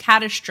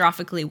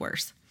catastrophically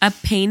worse. A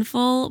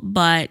painful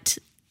but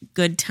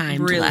good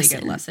time really lesson.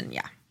 Good lesson,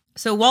 yeah.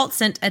 So Walt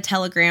sent a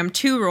telegram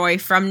to Roy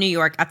from New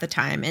York at the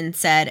time and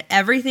said,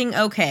 "Everything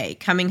okay,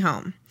 coming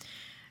home."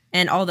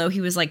 And although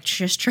he was like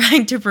just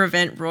trying to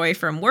prevent Roy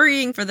from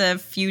worrying for the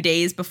few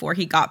days before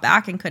he got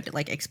back and could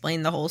like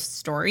explain the whole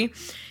story,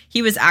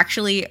 he was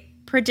actually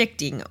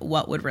predicting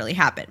what would really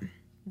happen.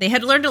 They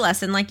had learned a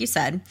lesson, like you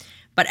said,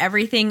 but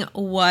everything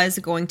was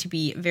going to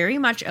be very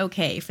much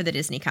okay for the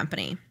Disney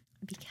company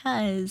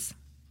because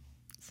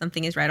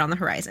something is right on the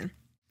horizon.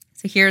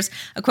 So here's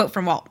a quote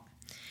from Walt.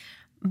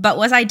 "But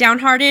was I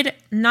downhearted?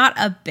 Not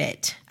a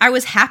bit. I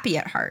was happy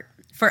at heart.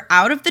 For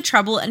out of the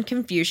trouble and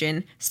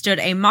confusion stood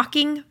a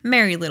mocking,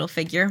 merry little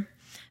figure,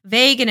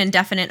 vague and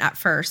indefinite at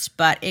first,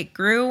 but it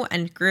grew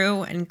and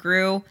grew and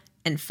grew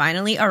and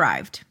finally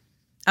arrived.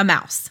 A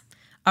mouse.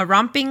 A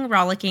romping,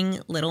 rollicking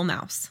little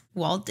mouse.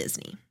 Walt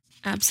Disney."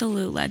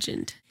 Absolute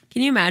legend.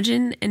 Can you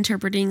imagine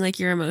interpreting like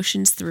your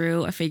emotions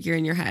through a figure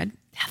in your head?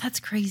 Yeah,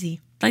 that's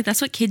crazy. Like that's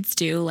what kids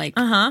do, like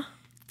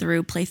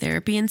through play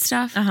therapy and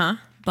stuff.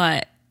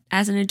 But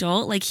as an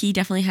adult, like he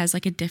definitely has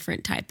like a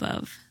different type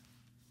of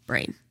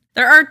brain.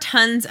 There are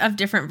tons of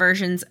different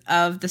versions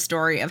of the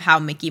story of how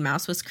Mickey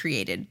Mouse was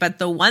created, but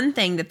the one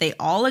thing that they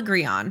all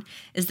agree on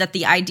is that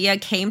the idea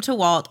came to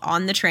Walt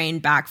on the train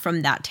back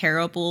from that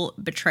terrible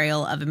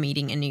betrayal of a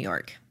meeting in New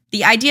York.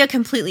 The idea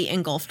completely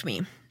engulfed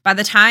me. By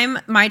the time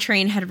my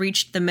train had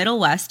reached the Middle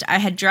West, I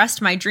had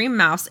dressed my dream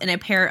mouse in a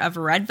pair of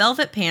red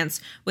velvet pants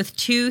with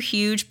 2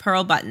 huge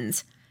pearl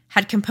buttons,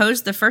 had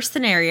composed the first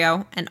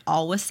scenario, and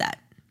all was set.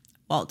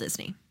 Walt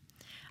Disney.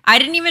 I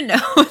didn't even know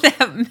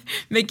that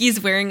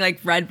Mickey's wearing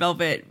like red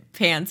velvet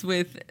pants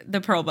with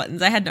the pearl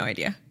buttons. I had no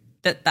idea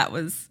that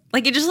was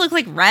like, it just looked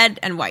like red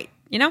and white,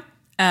 you know?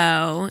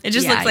 Oh, it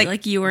just looks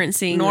like you weren't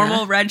seeing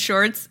normal red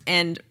shorts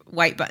and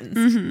white buttons.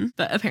 Mm-hmm.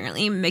 But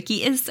apparently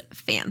Mickey is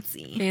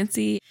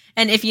fancy.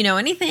 And if you know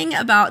anything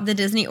about the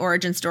Disney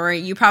origin story,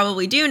 you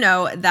probably do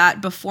know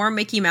that before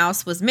Mickey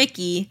Mouse was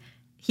Mickey,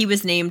 he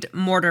was named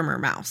Mortimer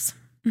Mouse.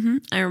 Mm-hmm.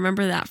 I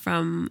remember that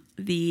from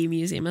the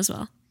museum as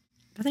well.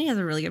 I think he has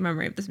a really good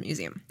memory of this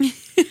museum.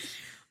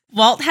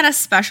 Walt had a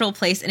special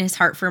place in his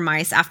heart for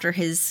mice after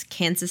his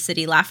Kansas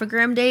City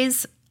Laugh-O-Gram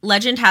days.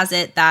 Legend has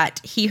it that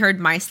he heard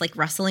mice like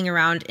rustling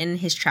around in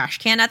his trash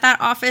can at that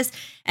office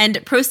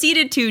and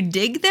proceeded to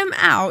dig them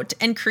out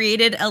and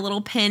created a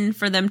little pen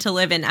for them to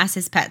live in as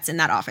his pets in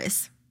that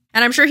office.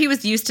 And I'm sure he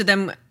was used to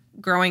them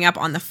growing up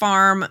on the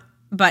farm,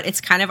 but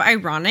it's kind of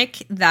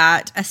ironic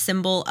that a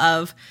symbol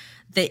of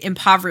the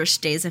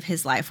impoverished days of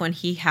his life when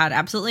he had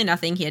absolutely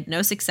nothing. He had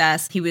no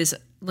success. He was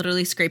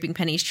literally scraping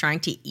pennies trying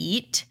to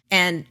eat.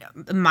 And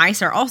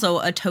mice are also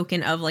a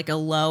token of like a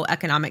low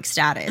economic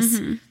status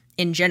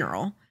in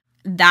general.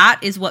 That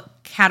is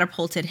what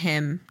catapulted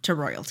him to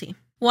royalty.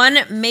 One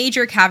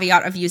major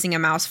caveat of using a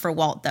mouse for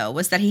Walt, though,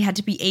 was that he had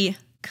to be a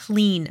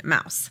clean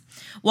mouse.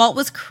 Walt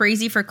was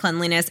crazy for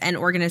cleanliness and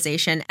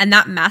organization, and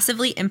that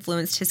massively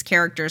influenced his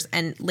characters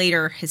and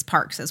later his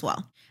parks as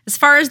well. As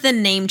far as the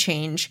name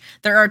change,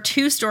 there are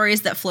 2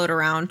 stories that float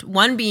around,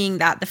 one being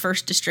that the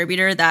first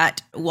distributor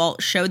that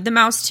Walt showed the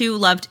mouse to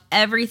loved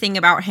everything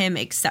about him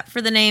except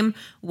for the name,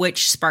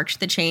 which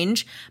sparked the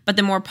change. But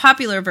the more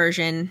popular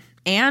version,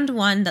 and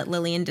one that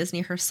Lillian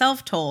Disney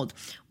herself told,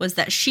 was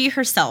that she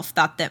herself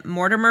thought that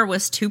Mortimer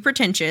was too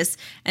pretentious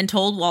and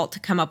told Walt to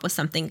come up with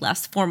something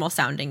less formal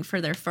sounding for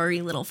their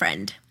furry little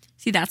friend.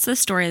 See, that's the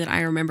story that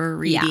I remember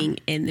reading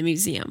in the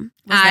museum.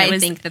 I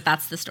think that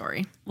that's the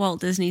story.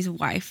 Walt Disney's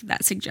wife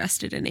that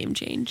suggested a name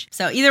change.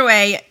 So either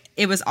way,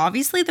 it was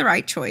obviously the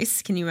right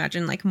choice. Can you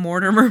imagine like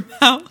Mortimer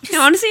Mouse?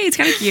 No, honestly, it's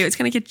kind of cute. It's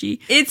kind of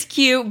kitschy. It's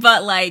cute,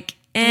 but like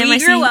we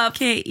grew up.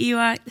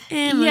 Yes,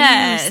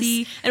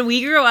 and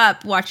we grew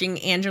up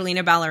watching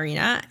Angelina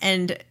Ballerina,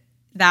 and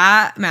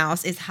that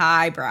mouse is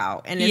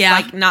highbrow, and it's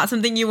like not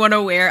something you want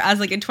to wear as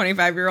like a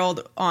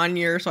 25-year-old on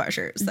your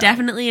sweatshirt. So.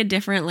 Definitely a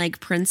different like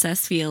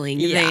princess feeling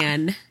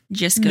than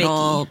just good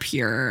old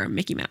pure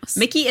Mickey Mouse.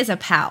 Mickey is a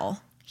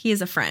pal. He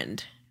is a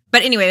friend.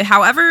 But anyway,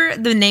 however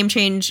the name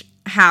change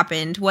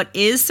happened, what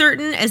is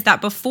certain is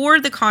that before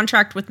the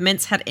contract with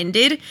Mintz had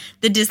ended,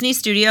 the Disney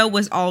studio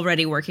was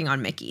already working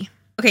on Mickey.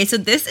 Okay, so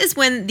this is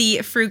when the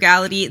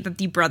frugality that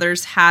the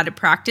brothers had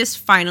practiced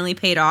finally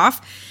paid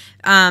off.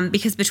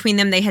 Because between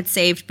them, they had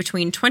saved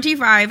between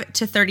 $25,000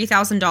 to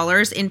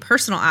 $30,000 in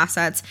personal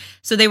assets.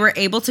 So they were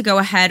able to go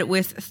ahead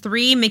with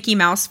 3 Mickey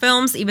Mouse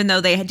films, even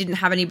though they didn't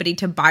have anybody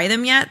to buy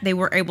them yet. They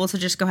were able to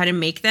just go ahead and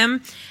make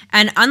them.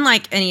 And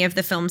unlike any of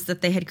the films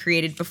that they had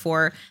created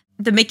before,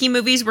 the Mickey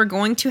movies were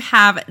going to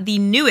have the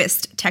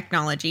newest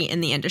technology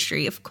in the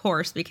industry, of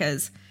course,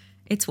 because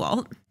it's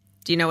Walt.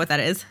 Do you know what that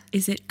is?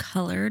 Is it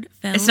colored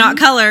film? It's not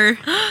color.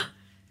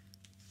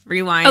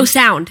 Rewind. Oh,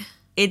 sound.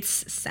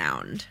 It's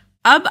sound.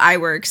 Ub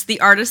Iwerks, the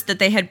artist that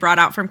they had brought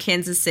out from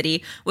Kansas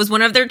City, was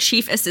one of their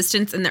chief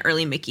assistants in the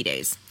early Mickey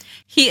days.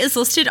 He is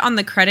listed on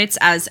the credits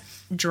as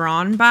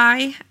drawn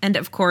by, and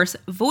of course,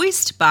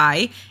 voiced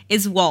by,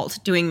 is Walt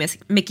doing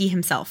Mickey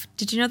himself.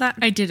 Did you know that?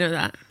 I did know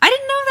that. I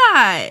didn't know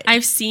that.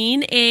 I've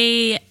seen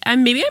maybe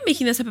I'm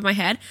making this up in my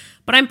head,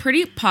 but I'm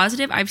pretty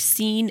positive I've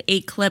seen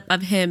a clip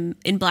of him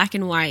in black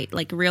and white,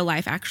 like real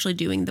life, actually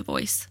doing the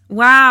voice.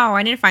 Wow,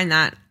 I didn't find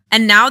that.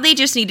 And now they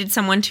just needed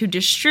someone to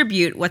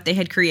distribute what they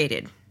had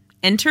created.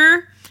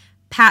 Enter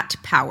Pat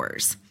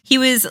Powers. He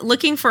was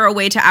looking for a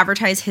way to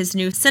advertise his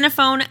new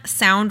Cinephone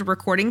sound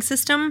recording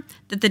system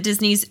that the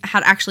Disneys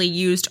had actually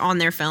used on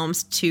their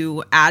films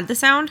to add the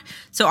sound.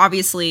 So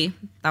obviously,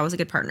 that was a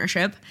good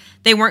partnership.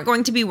 They weren't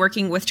going to be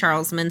working with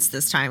Charles Mintz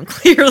this time,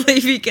 clearly,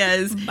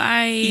 because...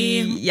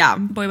 Bye.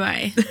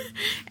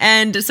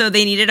 And so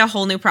they needed a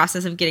whole new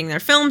process of getting their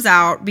films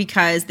out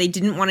because they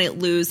didn't want to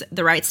lose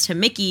the rights to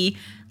Mickey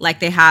like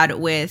they had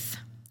with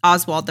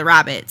Oswald the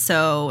Rabbit.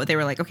 So they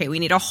were like, okay, we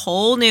need a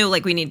whole new,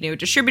 we need a new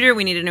distributor.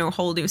 We need a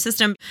whole new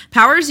system.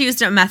 Powers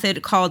used a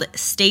method called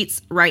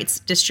states' rights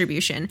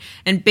distribution.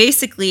 And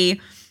basically,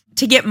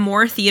 to get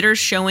more theaters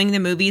showing the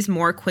movies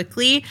more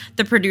quickly,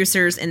 the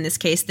producers, in this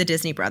case, the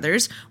Disney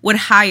brothers, would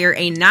hire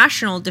a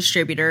national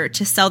distributor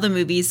to sell the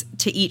movies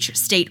to each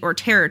state or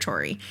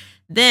territory.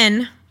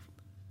 Then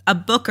a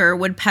booker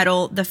would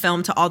peddle the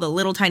film to all the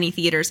little tiny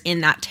theaters in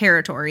that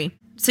territory.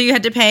 So you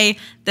had to pay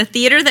the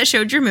theater that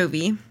showed your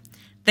movie,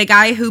 the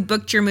guy who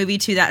booked your movie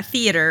to that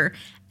theater,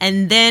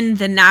 and then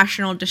the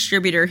national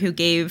distributor who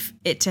gave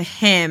it to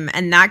him.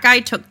 And that guy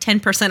took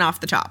 10% off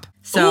the top.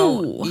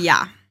 So,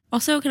 yeah.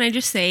 Also, can I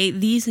just say,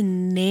 these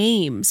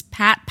names,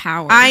 Pat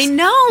Powers. I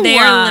know. They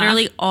are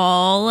literally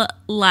all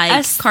like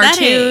aesthetic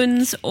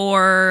cartoons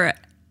or,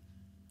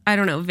 I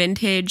don't know,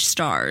 vintage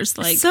stars.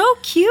 Like, so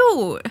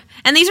cute.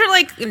 And these are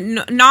like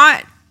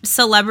not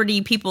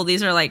celebrity people.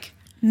 These are like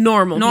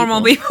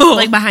normal people.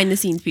 Like behind the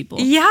scenes people.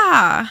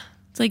 Yeah.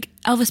 It's like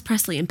Elvis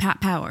Presley and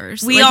Pat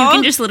Powers. You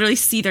can just literally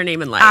see their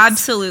name in lights.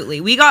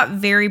 Absolutely. We got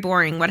very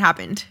boring. What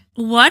happened?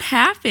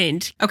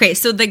 Okay,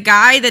 so the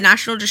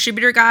national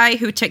distributor guy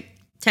who took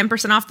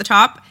 10% off the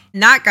top,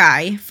 that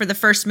guy for the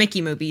first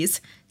Mickey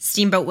movies,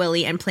 Steamboat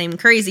Willie and Plain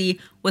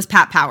Crazy, was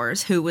Pat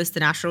Powers, who was the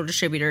national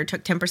distributor,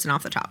 took 10%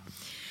 off the top.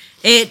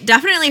 It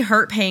definitely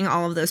hurt paying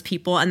all of those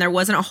people, and there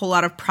wasn't a whole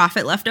lot of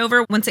profit left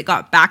over once it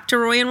got back to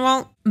Roy and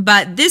Walt.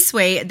 But this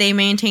way, they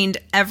maintained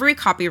every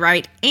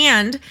copyright,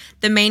 and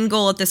the main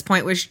goal at this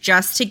point was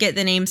just to get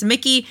the names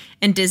Mickey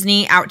and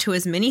Disney out to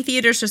as many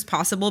theaters as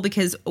possible,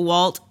 because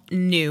Walt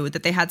knew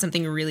that they had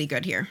something really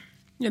good here.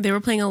 Yeah, they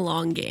were playing a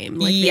long game.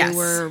 They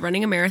were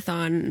running a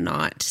marathon,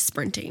 not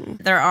sprinting.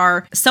 There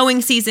are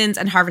sowing seasons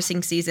and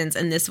harvesting seasons,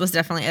 and this was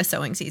definitely a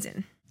sowing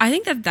season. I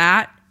think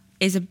that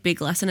is a big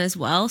lesson as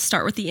well.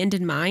 Start with the end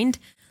in mind.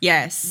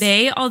 Yes.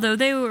 Although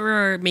they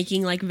were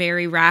making like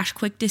very rash,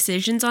 quick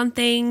decisions on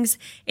things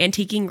and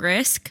taking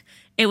risk,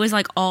 it was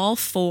like all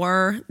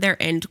for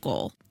their end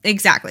goal.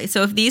 Exactly.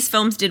 So if these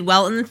films did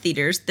well in the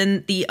theaters,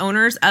 then the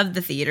owners of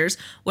the theaters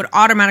would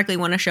automatically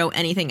want to show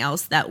anything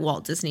else that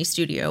Walt Disney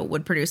Studio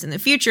would produce in the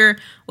future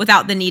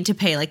without the need to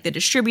pay like the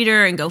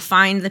distributor and go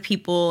find the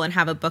people and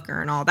have a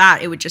booker and all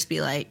that. It would just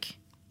be like,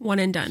 one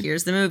and done.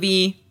 Here's the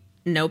movie.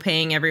 No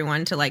paying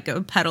everyone to like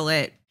go peddle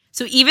it.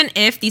 So even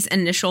if these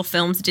initial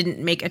films didn't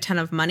make a ton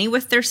of money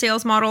with their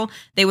sales model,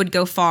 they would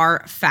go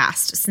far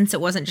fast, since it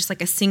wasn't just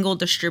like a single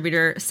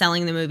distributor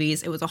selling the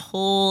movies. It was a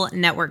whole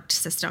networked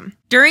system.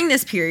 During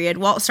this period,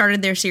 Walt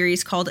started their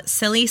series called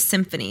Silly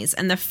Symphonies,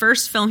 and the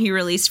first film he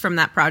released from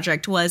that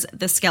project was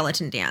The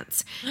Skeleton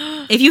Dance.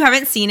 If you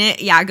haven't seen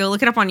it, go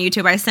look it up on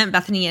YouTube. I sent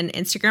Bethany an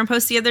Instagram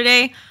post the other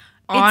day.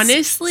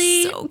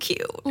 Honestly, so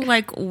cute.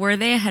 Like, were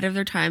they ahead of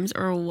their times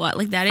or what?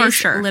 Like, that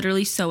is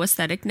literally so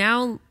aesthetic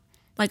now.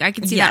 Like, I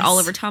can see that all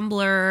over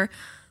Tumblr.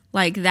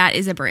 Like, that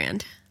is a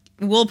brand.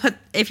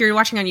 If you're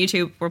watching on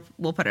YouTube,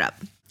 we'll put it up.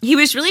 He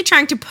was really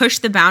trying to push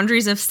the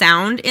boundaries of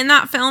sound in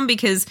that film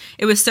because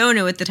it was so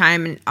new at the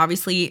time. And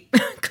obviously,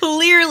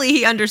 clearly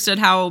he understood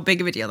how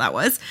big of a deal that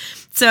was.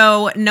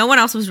 So no one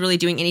else was really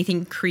doing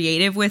anything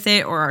creative with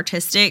it or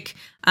artistic.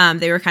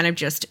 They were kind of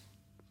just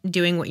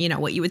doing what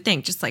you would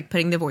think, just like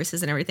putting the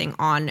voices and everything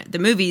on the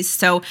movies.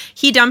 So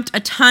he dumped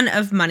a ton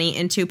of money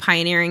into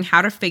pioneering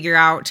how to figure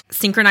out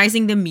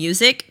synchronizing the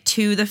music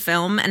to the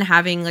film and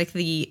having like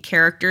the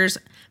characters'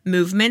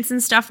 movements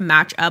and stuff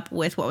match up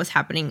with what was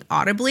happening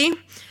audibly.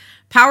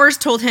 Powers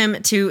told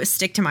him to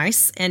stick to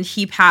mice, and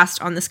he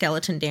passed on The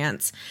Skeleton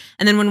Dance.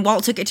 And then when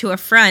Walt took it to a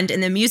friend in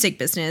the music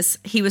business,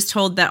 he was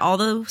told that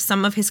although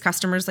some of his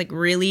customers like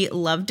really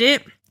loved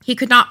it, he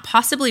could not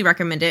possibly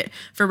recommend it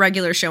for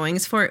regular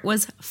showings, for it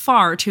was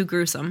far too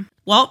gruesome.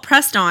 Walt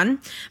pressed on,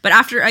 but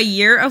after a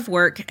year of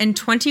work and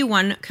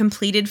 21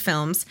 completed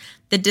films,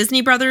 the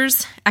Disney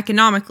brothers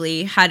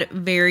economically had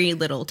very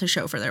little to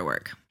show for their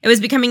work. It was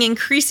becoming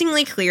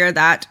increasingly clear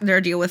that their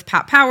deal with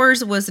Pat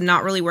Powers was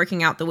not really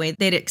working out the way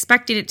they'd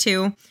expected it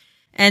to,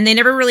 and they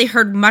never really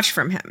heard much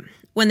from him.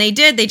 When they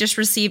did, they just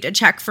received a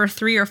check for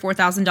 $3,000 or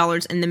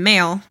 $4,000 in the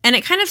mail. And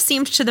it kind of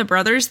seemed to the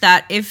brothers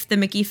that if the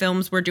Mickey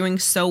films were doing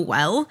so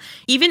well,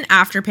 even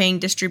after paying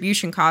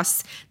distribution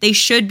costs, they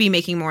should be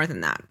making more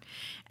than that.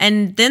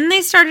 And then they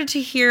started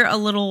to hear a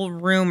little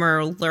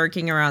rumor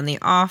lurking around the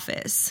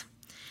office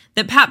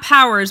that Pat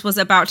Powers was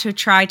about to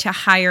try to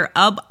hire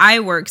Ub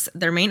Iwerks,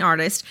 their main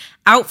artist,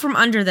 out from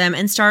under them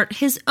and start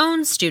his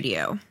own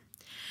studio.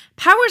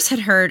 Powers had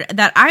heard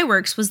that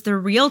Iwerks was the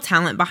real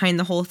talent behind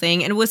the whole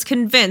thing and was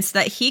convinced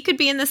that he could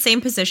be in the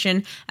same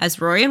position as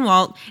Roy and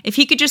Walt if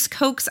he could just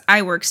coax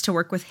Iwerks to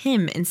work with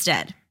him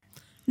instead.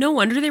 No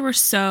wonder they were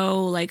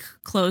so, like,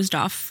 closed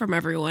off from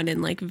everyone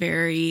and, like,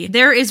 very...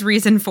 There is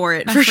reason for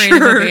it, for afraid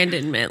sure. of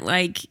abandonment.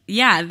 Like,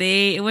 yeah,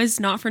 it was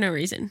not for no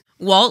reason.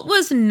 Walt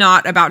was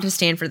not about to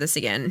stand for this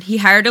again. He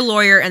hired a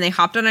lawyer and they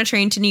hopped on a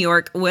train to New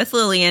York with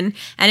Lillian,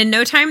 and in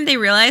no time they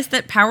realized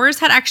that Powers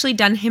had actually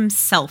done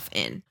himself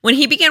in. When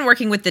he began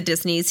working with the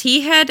Disneys,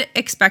 he had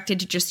expected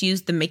to just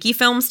use the Mickey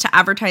films to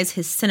advertise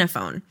his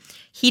Cinephone.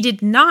 He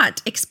did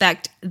not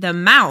expect the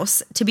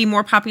mouse to be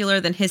more popular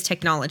than his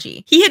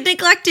technology. He had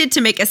neglected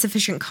to make a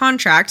sufficient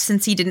contract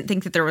since he didn't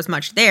think that there was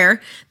much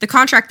there. The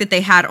contract that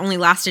they had only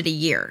lasted a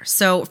year.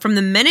 So from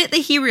the minute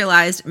that he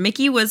realized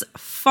Mickey was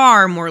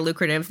far more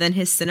lucrative than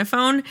his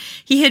Cinephone,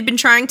 he had been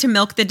trying to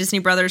milk the Disney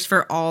brothers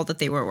for all that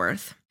they were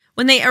worth.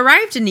 When they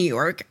arrived in New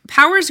York,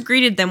 Powers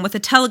greeted them with a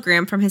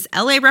telegram from his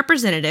LA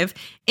representative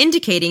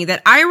indicating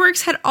that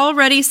Iwerks had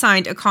already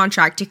signed a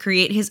contract to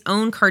create his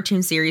own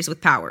cartoon series with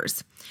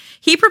Powers.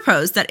 He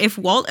proposed that if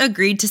Walt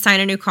agreed to sign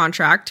a new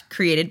contract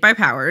created by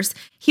Powers,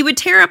 he would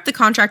tear up the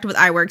contract with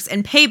iWorks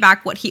and pay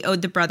back what he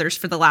owed the brothers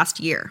for the last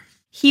year.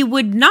 He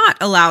would not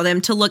allow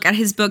them to look at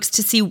his books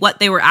to see what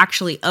they were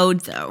actually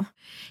owed, though.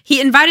 He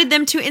invited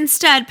them to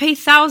instead pay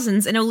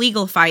thousands in a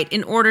legal fight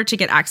in order to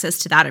get access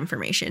to that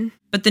information.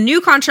 But the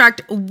new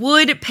contract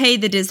would pay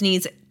the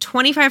Disneys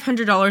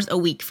 $2,500 a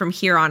week from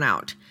here on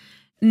out.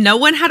 No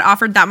one had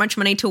offered that much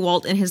money to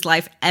Walt in his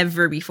life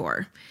ever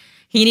before.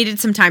 He needed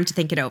some time to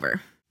think it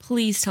over.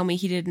 Please tell me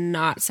he did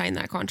not sign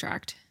that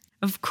contract.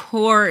 Of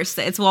course,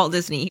 it's Walt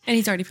Disney. And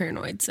he's already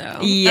paranoid, so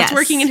that's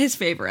working in his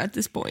favor at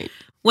this point.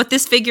 What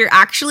this figure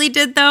actually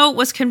did, though,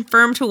 was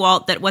confirm to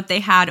Walt that what they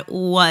had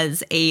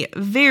was a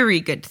very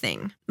good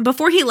thing.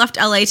 Before he left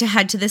LA to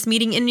head to this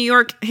meeting in New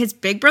York, his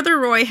big brother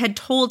Roy had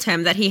told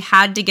him that he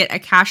had to get a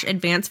cash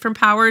advance from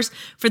Powers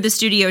for the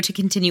studio to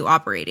continue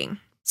operating.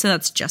 So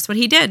that's just what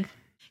he did.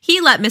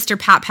 He let Mr.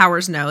 Pat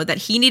Powers know that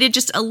he needed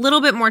just a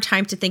little bit more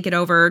time to think it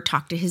over,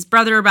 talk to his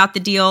brother about the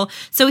deal,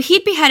 so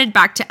he'd be headed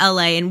back to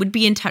LA and would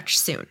be in touch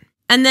soon.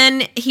 And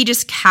then he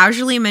just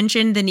casually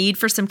mentioned the need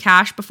for some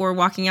cash before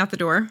walking out the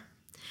door.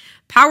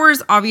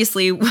 Powers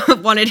obviously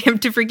wanted him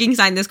to freaking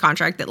sign this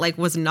contract that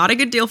was not a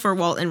good deal for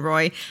Walt and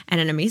Roy and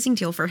an amazing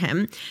deal for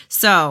him.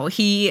 So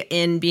he,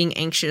 in being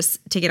anxious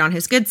to get on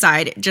his good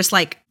side, just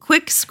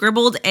quick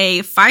scribbled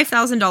a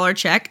 $5,000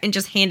 check and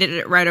just handed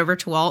it right over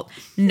to Walt.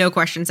 No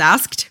questions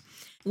asked.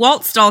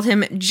 Walt stalled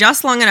him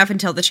just long enough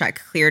until the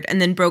check cleared and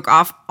then broke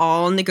off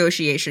all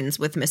negotiations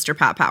with Mr.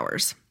 Pat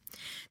Powers.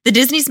 The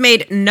Disneys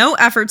made no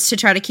efforts to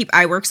try to keep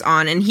iWorks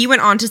on, and he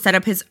went on to set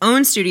up his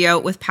own studio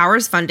with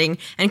Powers funding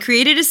and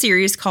created a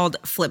series called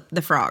Flip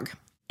the Frog.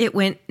 It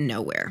went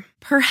nowhere.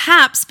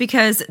 Perhaps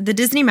because the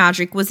Disney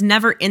magic was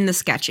never in the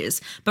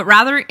sketches, but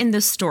rather in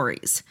the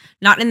stories.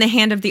 Not in the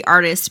hand of the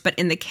artist, but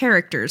in the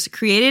characters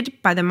created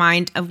by the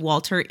mind of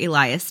Walter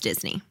Elias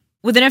Disney.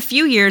 Within a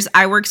few years,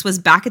 iWorks was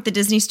back at the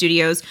Disney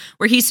Studios,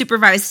 where he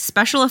supervised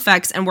special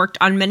effects and worked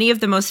on many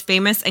of the most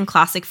famous and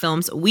classic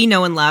films we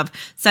know and love,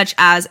 such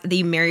as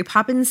the Mary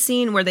Poppins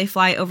scene where they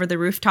fly over the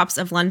rooftops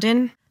of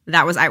London.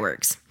 That was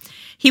iWorks.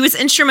 He was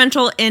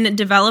instrumental in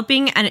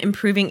developing and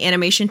improving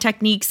animation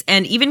techniques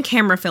and even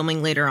camera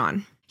filming later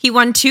on. He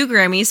won 2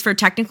 Grammys for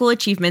technical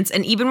achievements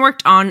and even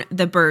worked on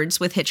The Birds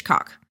with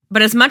Hitchcock.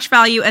 But as much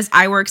value as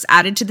iWorks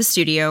added to the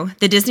studio,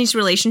 the Disney's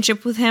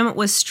relationship with him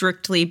was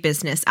strictly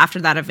business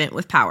after that event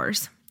with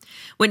Powers.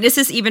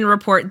 Witnesses even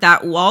report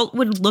that Walt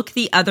would look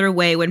the other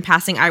way when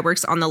passing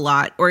iWorks on the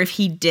lot, or if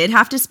he did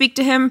have to speak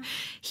to him,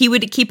 he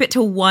would keep it to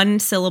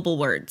 1-syllable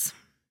words.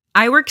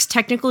 iWorks'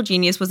 technical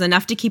genius was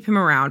enough to keep him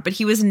around, but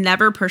he was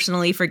never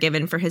personally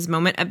forgiven for his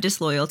moment of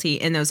disloyalty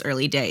in those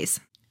early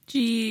days.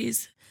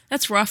 Jeez.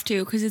 That's rough,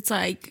 too, because it's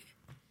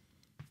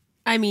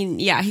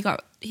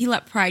he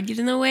let pride get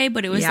in the way,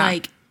 but it was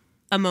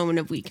a moment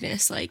of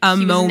weakness. A he was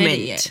moment. An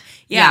idiot.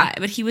 Yeah,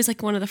 but he was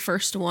one of the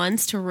first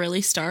ones to really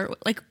start.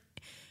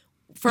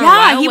 For a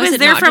while, he was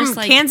there from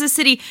Kansas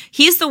City.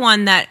 He's the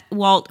one that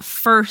Walt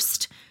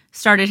first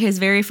started his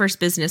very first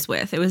business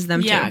with. It was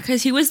them too. Yeah,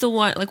 because he was the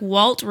one.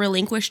 Walt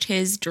relinquished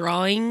his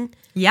drawing.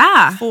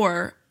 Yeah,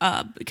 for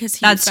because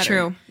he. That's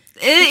true.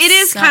 It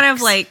is kind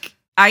of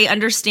I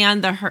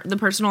understand the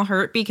personal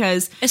hurt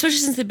because... Especially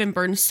since they've been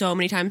burned so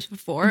many times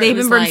before. They've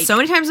been burned so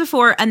many times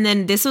before, and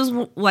then this was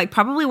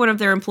probably one of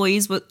their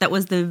employees that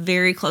was the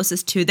very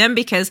closest to them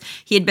because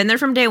he had been there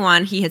from day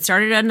one. He had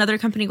started another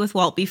company with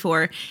Walt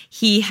before.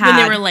 When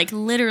they were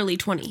literally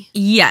 20.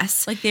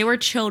 Yes. They were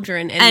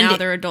children, and now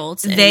they're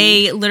adults. And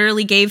they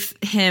literally gave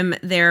him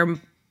their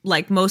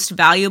most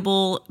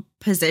valuable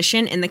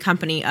position in the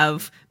company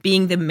of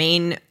being the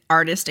main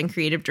artist and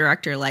creative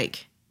director.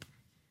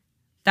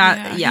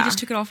 He just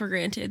took it all for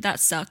granted. That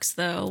sucks,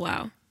 though.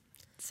 Wow.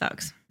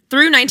 Sucks.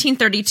 Through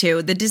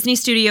 1932, the Disney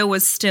studio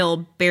was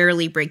still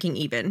barely breaking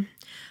even.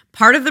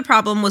 Part of the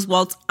problem was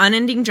Walt's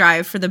unending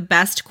drive for the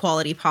best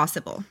quality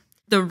possible.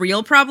 The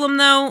real problem,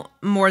 though,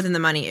 more than the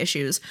money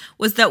issues,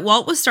 was that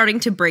Walt was starting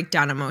to break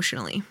down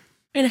emotionally.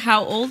 And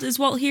how old is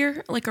Walt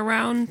here?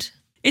 Around...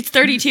 It's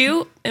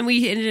 32, and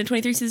we ended in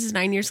 23, so this is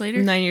 9 years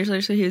later? 9 years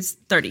later, so he was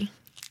 30.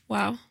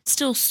 Wow.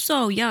 Still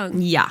so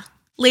young. Yeah.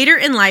 Later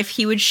in life,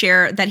 he would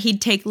share that he'd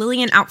take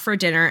Lillian out for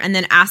dinner and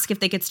then ask if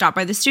they could stop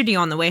by the studio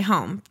on the way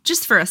home,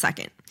 just for a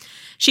second.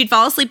 She'd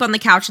fall asleep on the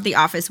couch at the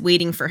office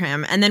waiting for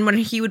him, and then when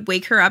he would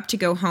wake her up to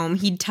go home,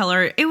 he'd tell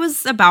her it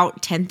was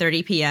about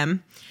 10:30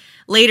 p.m.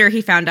 Later,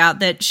 he found out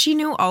that she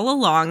knew all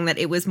along that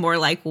it was more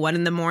like 1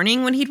 in the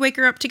morning when he'd wake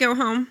her up to go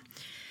home.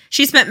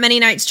 She spent many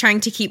nights trying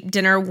to keep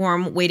dinner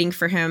warm, waiting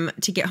for him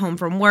to get home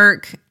from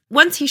work.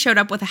 Once he showed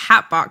up with a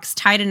hat box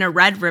tied in a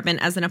red ribbon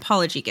as an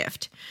apology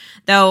gift.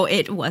 Though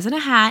it wasn't a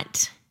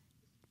hat.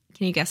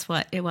 Can you guess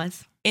what it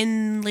was?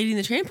 In Lady and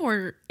the Tramp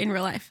or in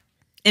real life?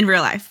 In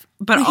real life.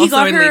 But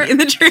also in Lady and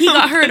the Tramp. He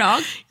got her a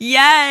dog?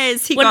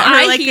 Yes. When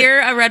I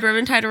hear a red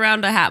ribbon tied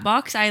around a hat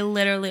box, all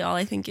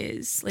I think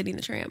is Lady and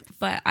the Tramp.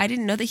 But I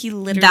didn't know that he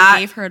literally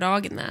gave her a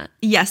dog in that.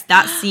 Yes,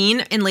 that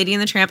scene in Lady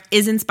and the Tramp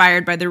is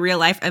inspired by the real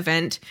life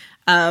event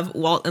of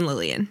Walt and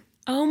Lillian.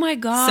 Oh my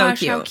gosh,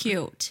 so cute. How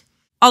cute.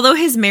 Although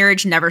his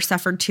marriage never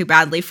suffered too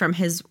badly from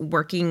his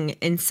working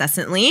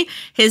incessantly,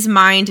 his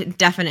mind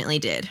definitely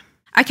did.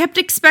 I kept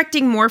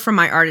expecting more from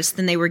my artists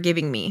than they were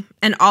giving me,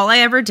 and all I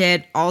ever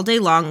did all day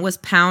long was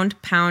pound,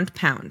 pound,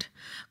 pound.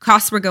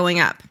 Costs were going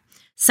up.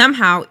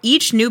 Somehow,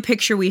 each new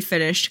picture we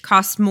finished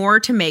cost more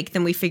to make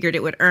than we figured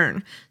it would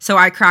earn, so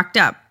I cracked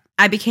up.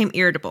 I became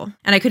irritable,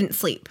 and I couldn't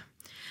sleep.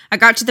 I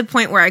got to the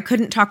point where I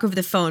couldn't talk over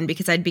the phone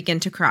because I'd begin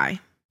to cry.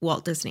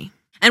 Walt Disney.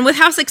 And with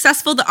how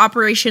successful the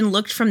operation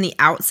looked from the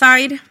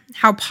outside,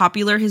 how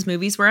popular his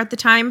movies were at the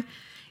time,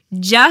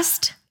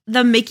 just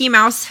the Mickey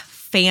Mouse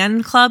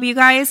fan club, you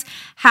guys,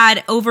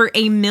 had over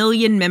 1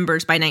 million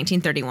members by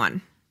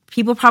 1931.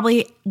 People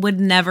probably would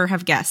never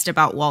have guessed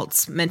about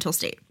Walt's mental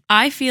state.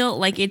 I feel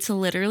like it's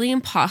literally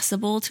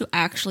impossible to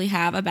actually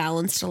have a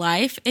balanced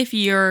life if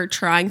you're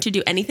trying to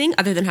do anything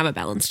other than have a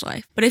balanced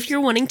life. But if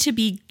you're wanting to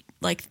be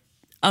like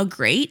a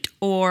great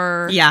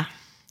or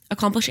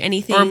accomplish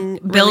anything,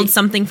 or build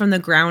something from the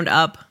ground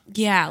up.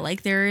 Yeah,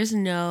 like there is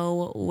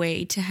no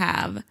way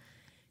to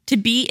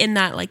be in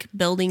that like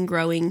building,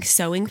 growing,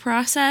 sowing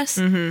process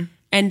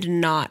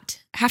and not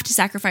have to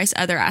sacrifice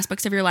other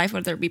aspects of your life,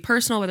 whether it be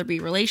personal, whether it be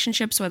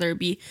relationships, whether it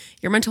be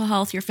your mental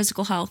health, your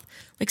physical health.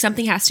 Like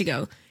something has to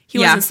go. He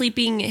wasn't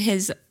sleeping.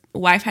 His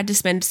wife had to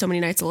spend so many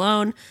nights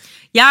alone.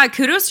 Yeah,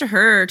 kudos to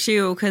her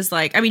too, because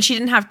like, I mean, she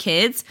didn't have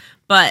kids,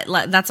 but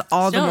that's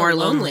all the more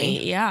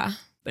lonely. Yeah.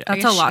 But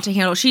that's a lot to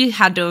handle. She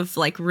had to have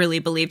like really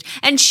believed.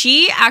 And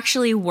she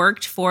actually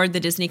worked for the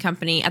Disney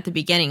company at the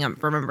beginning.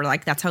 Remember,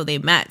 like that's how they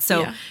met.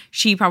 So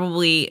she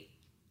probably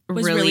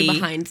was really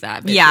behind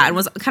that. Yeah, and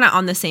was kind of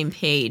on the same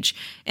page.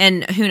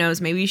 And who knows,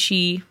 maybe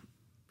she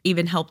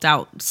even helped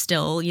out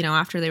still, you know,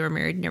 after they were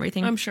married and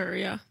everything. I'm sure,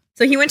 yeah.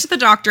 So he went to the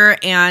doctor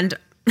and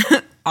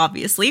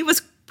obviously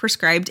was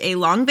prescribed a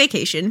long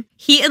vacation.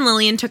 He and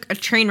Lillian took a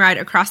train ride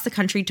across the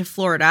country to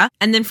Florida,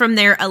 and then from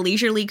there a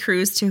leisurely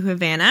cruise to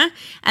Havana,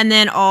 and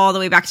then all the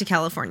way back to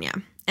California.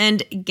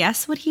 And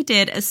guess what he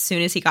did as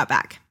soon as he got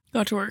back?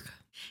 Got to work.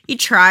 He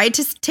tried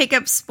to take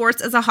up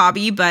sports as a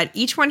hobby, but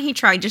each one he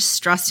tried just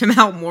stressed him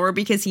out more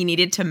because he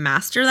needed to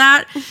master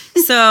that.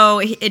 So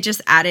it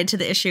just added to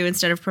the issue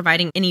instead of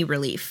providing any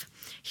relief.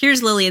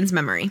 Here's Lillian's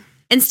memory.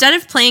 Instead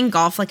of playing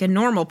golf like a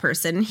normal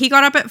person, he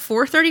got up at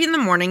 4:30 in the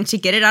morning to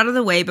get it out of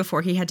the way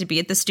before he had to be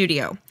at the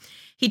studio.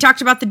 He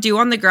talked about the dew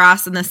on the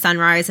grass and the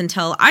sunrise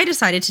until I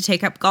decided to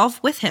take up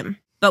golf with him.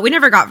 But we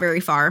never got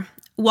very far.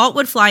 Walt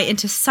would fly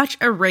into such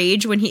a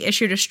rage when he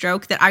issued a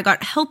stroke that I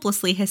got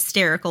helplessly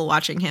hysterical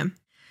watching him.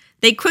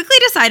 They quickly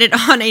decided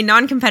on a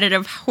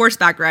non-competitive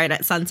horseback ride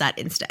at sunset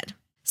instead.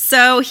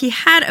 So he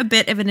had a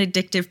bit of an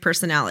addictive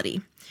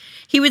personality.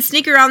 He would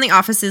sneak around the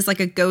offices like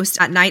a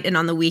ghost at night and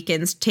on the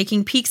weekends,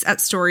 taking peeks at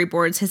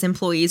storyboards his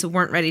employees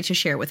weren't ready to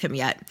share with him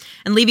yet,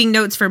 and leaving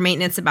notes for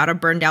maintenance about a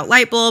burned out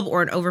light bulb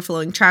or an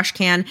overflowing trash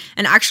can,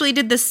 and actually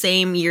did the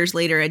same years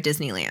later at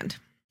Disneyland.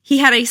 He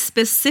had a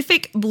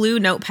specific blue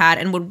notepad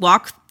and would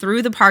walk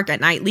through the park at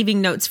night,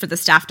 leaving notes for the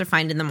staff to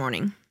find in the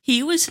morning.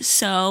 He was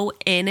so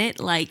in it,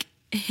 like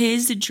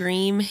his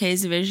dream,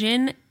 his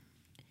vision.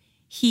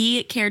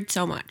 He cared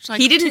so much. Like,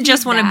 he didn't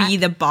just want to be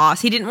the boss.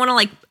 He didn't want to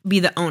like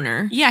be the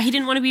owner. Yeah, he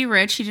didn't want to be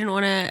rich. He didn't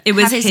want to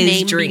have his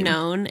name be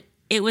known.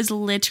 It was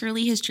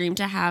literally his dream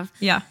to have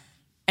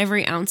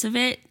every ounce of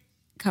it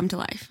come to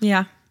life.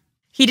 Yeah.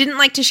 He didn't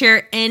like to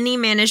share any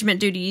management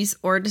duties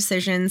or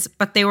decisions,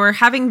 but they were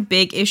having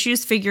big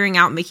issues figuring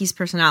out Mickey's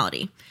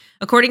personality.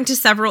 According to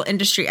several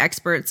industry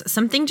experts,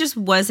 something just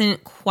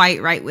wasn't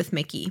quite right with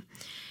Mickey.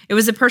 It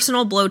was a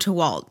personal blow to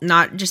Walt,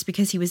 not just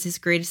because he was his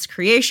greatest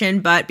creation,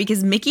 but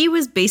because Mickey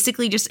was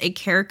basically just a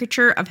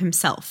caricature of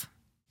himself.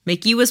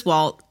 Mickey was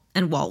Walt,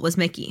 and Walt was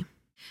Mickey.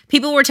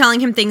 People were telling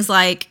him things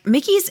like,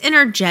 Mickey's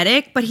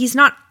energetic, but he's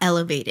not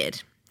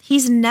elevated.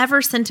 He's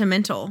never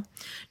sentimental.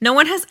 No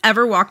one has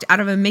ever walked out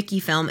of a Mickey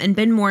film and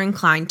been more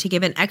inclined to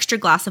give an extra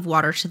glass of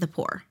water to the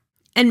poor.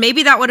 And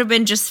maybe that would have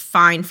been just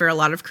fine for a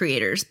lot of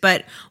creators,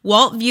 but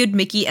Walt viewed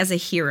Mickey as a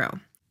hero.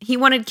 He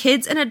wanted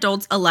kids and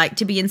adults alike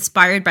to be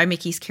inspired by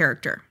Mickey's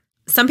character.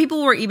 Some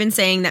people were even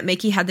saying that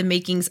Mickey had the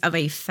makings of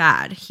a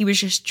fad. He was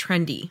just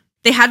trendy.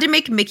 They had to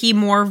make Mickey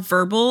more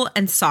verbal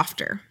and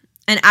softer.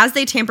 And as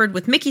they tampered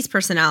with Mickey's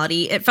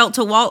personality, it felt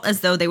to Walt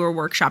as though they were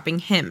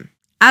workshopping him.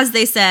 As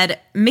they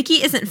said,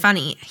 Mickey isn't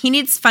funny. He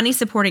needs funny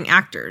supporting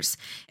actors.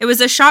 It was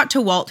a shot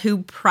to Walt,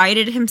 who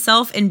prided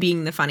himself in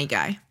being the funny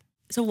guy.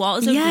 So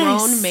Walt is a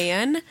grown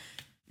man,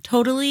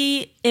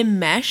 totally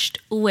enmeshed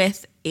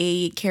with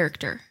a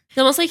character. It's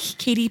almost like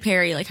Katy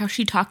Perry, like how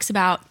she talks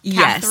about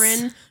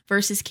Catherine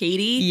versus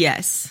Katie.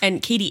 Yes.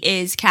 And Katie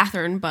is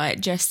Catherine, but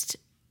just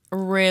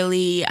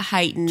really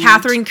heightened.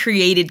 Catherine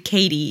created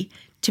Katie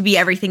to be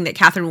everything that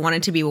Catherine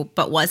wanted to be,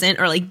 but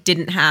wasn't, or like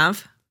didn't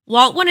have.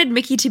 Walt wanted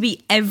Mickey to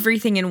be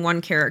everything in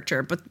one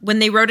character, but when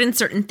they wrote in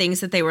certain things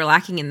that they were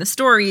lacking in the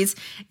stories,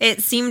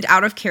 it seemed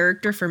out of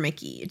character for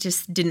Mickey. It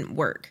just didn't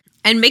work.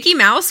 And Mickey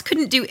Mouse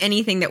couldn't do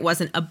anything that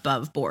wasn't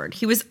above board.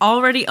 He was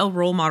already a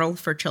role model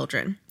for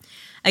children.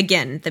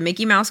 Again, the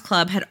Mickey Mouse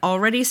Club had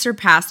already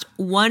surpassed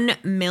 1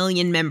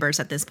 million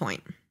members at this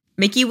point.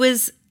 Mickey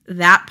was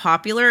that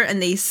popular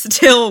and they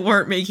still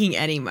weren't making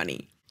any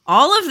money.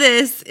 All of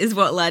this is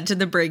what led to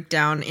the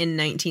breakdown in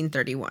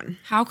 1931.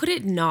 How could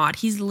it not?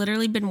 He's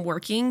literally been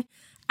working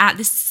at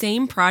the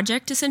same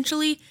project,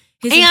 essentially,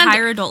 his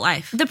entire adult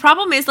life. The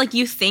problem is, like,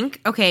 you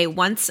think, okay,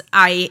 once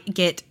I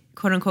get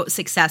quote-unquote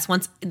success,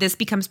 once this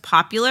becomes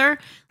popular,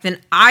 then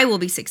I will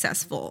be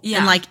successful. Yeah.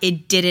 And, like,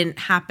 it didn't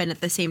happen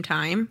at the same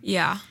time.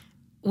 Yeah.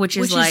 Which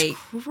is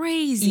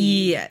crazy.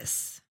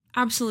 Yes.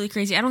 Absolutely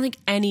crazy. I don't think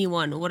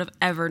anyone would have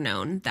ever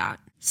known that.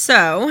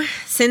 So,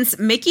 since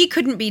Mickey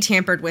couldn't be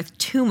tampered with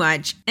too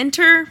much,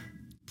 enter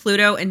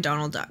Pluto and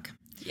Donald Duck.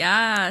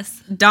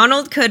 Yes.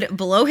 Donald could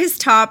blow his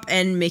top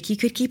and Mickey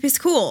could keep his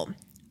cool.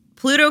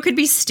 Pluto could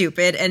be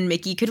stupid and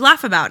Mickey could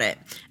laugh about it.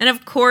 And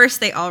of course,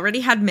 they already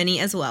had Minnie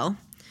as well.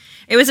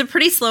 It was a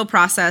pretty slow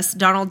process.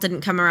 Donald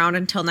didn't come around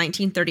until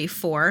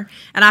 1934.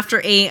 And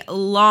after a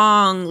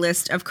long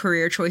list of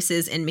career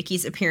choices and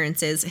Mickey's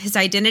appearances, his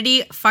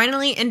identity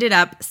finally ended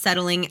up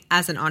settling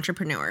as an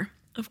entrepreneur.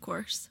 Of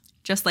course.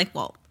 Just like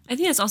Walt. I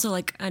think that's also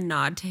like a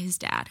nod to his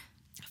dad.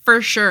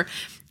 For sure.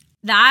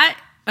 That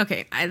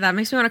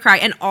makes me want to cry.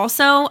 And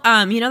also,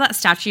 you know that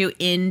statue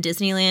in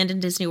Disneyland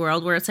and Disney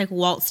World where it's like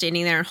Walt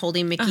standing there and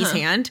holding Mickey's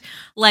hand?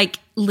 Like,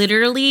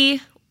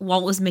 literally,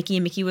 Walt was Mickey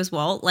and Mickey was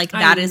Walt. Like,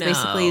 that is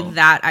basically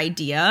that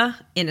idea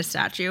in a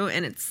statue.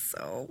 And it's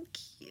so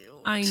cute.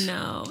 I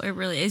know. It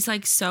really is,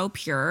 like, so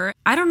pure.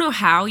 I don't know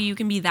how you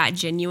can be that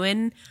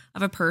genuine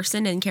of a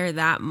person and care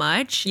that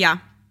much. Yeah.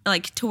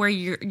 Like, to where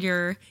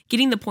you're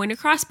getting the point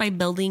across by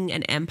building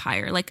an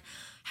empire. Like,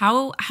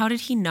 how did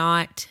he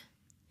not?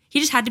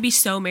 He just had to be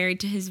so married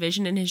to his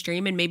vision and his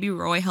dream, and maybe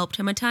Roy helped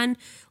him a ton.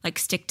 Like,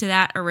 stick to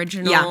that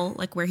original,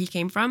 like, where he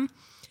came from.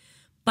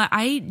 But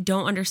I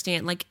don't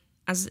understand, like,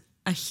 as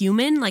a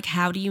human, like,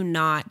 how do you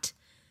not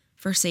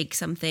forsake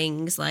some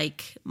things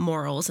like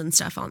morals and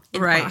stuff in the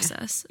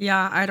process?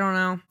 Yeah, I don't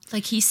know.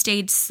 Like, he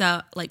stayed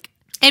so, like...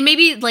 And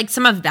maybe, like,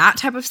 some of that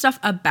type of stuff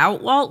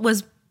about Walt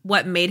was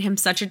what made him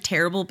such a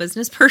terrible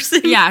business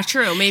person. Yeah,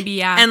 true. Maybe,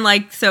 yeah. And,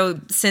 like, so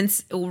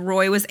since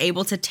Roy was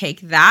able to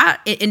take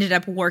that, it ended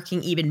up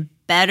working even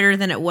better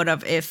than it would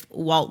have if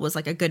Walt was,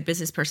 like, a good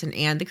business person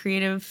and the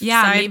creative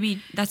side.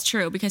 Maybe that's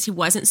true because he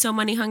wasn't so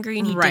money hungry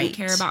and he didn't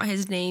care about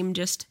his name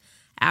just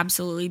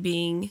absolutely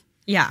being...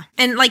 Yeah.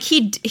 And, like,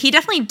 he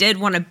definitely did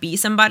want to be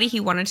somebody. He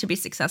wanted to be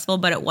successful,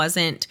 but it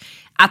wasn't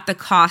at the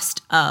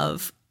cost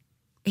of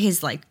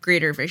his, like,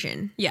 greater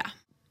vision. Yeah.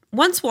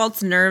 Once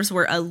Walt's nerves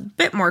were a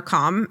bit more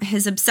calm,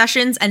 his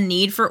obsessions and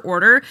need for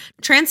order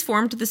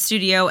transformed the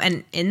studio,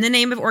 and in the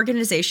name of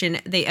organization,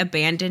 they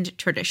abandoned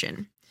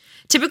tradition.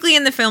 Typically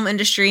in the film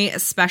industry,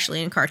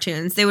 especially in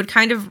cartoons, they would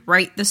kind of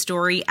write the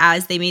story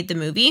as they made the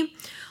movie.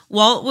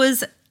 Walt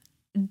was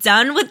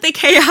done with the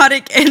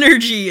chaotic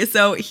energy,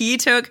 so he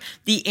took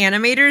the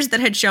animators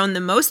that had shown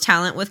the most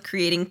talent with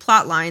creating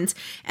plot lines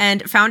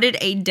and founded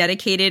a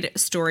dedicated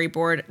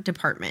storyboard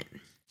department.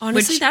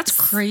 Honestly, that's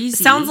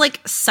crazy. Sounds like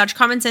such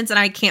common sense, and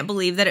I can't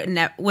believe that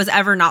it was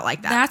ever not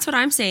like that. That's what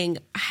I'm saying.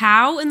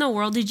 How in the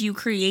world did you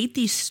create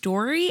the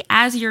story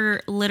as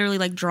you're literally,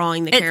 like,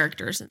 drawing the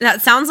characters?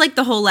 That sounds like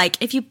the whole, like,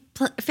 if you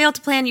fail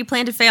to plan, you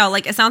plan to fail.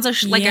 Like, it sounds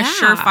like a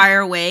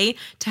surefire way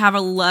to have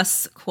a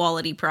less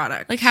quality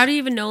product. Like, how do you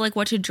even know, like,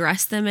 what to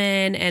dress them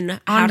in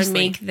and how to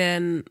make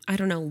them, I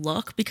don't know,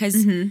 look?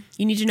 Because you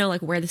need to know,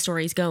 like, where the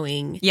story's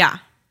going. Yeah.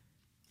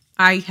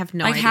 I have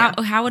no idea.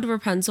 Like, how would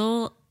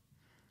Rapunzel...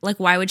 Like,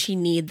 why would she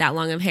need that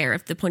long of hair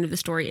if the point of the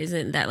story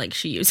isn't that, like,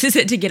 she uses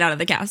it to get out of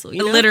the castle,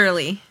 you know?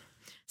 Literally.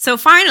 So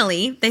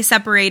finally, they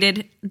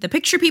separated the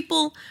picture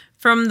people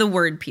from the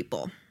word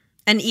people.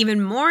 And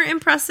even more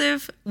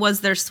impressive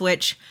was their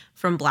switch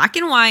from black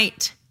and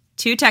white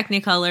to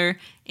Technicolor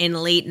in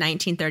late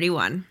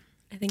 1931.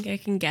 I think I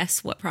can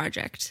guess what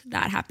project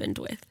that happened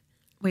with.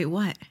 Wait,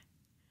 what?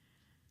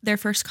 Their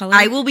first color?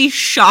 I will be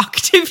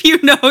shocked if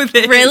you know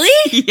this. Really?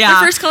 Yeah.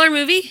 Their first color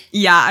movie?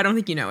 Yeah, I don't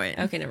think you know it.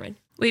 Okay, never mind.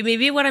 Wait,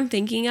 maybe what I'm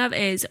thinking of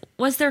is,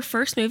 was their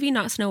first movie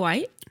not Snow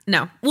White?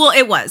 No. Well,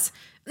 it was.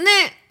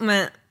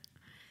 Well,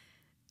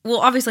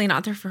 obviously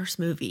not their first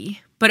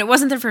movie, but it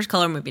wasn't their first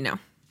color movie, no.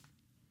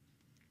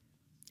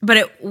 But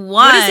it was.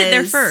 What is it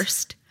their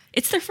first?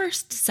 It's their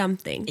first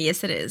something.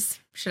 Yes, it is.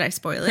 Should I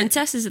spoil it?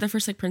 Princess? Is it their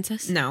first, like,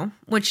 princess? No.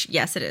 Which,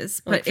 yes, it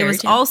is. But like it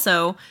was tale?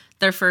 also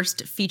their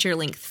first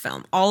feature-length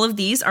film. All of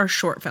these are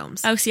short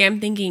films. Oh, see, I'm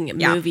thinking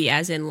movie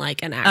as in,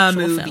 like, an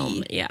actual movie.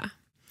 film. Yeah.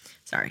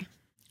 Sorry.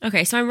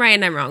 Okay, so I'm right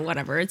and I'm wrong.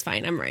 Whatever. It's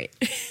fine. I'm right.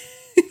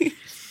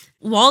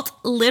 Walt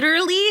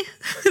literally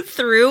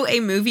threw a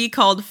movie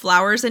called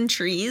Flowers and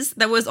Trees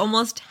that was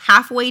almost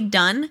halfway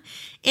done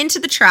into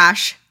the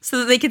trash so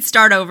that they could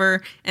start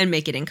over and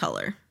make it in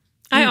color.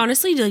 I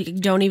honestly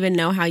don't even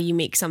know how you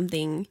make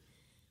something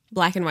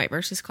black and white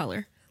versus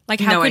color. Like,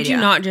 how could you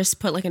not just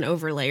put, like, an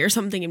overlay or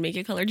something and make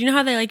it colored? Do you know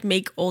how they, like,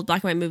 make old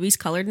black and white movies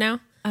colored now?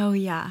 Oh,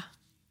 yeah.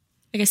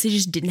 I guess they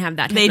just didn't have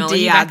that technology. They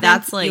did, yeah.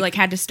 That's like... You, like,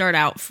 had to start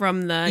out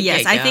from the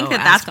Yes, I think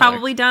that's color.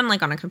 probably done,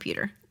 like, on a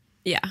computer.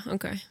 Yeah,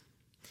 okay.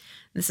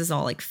 This is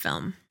all, like,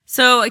 film.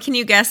 So can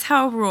you guess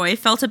how Roy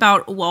felt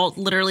about Walt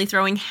literally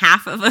throwing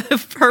half of a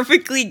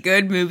perfectly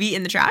good movie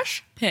in the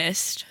trash?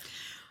 Pissed.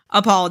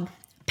 Appalled.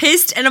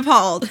 Pissed and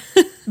appalled.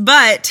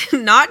 But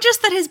not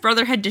just that his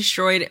brother had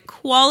destroyed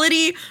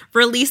quality,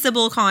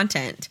 releasable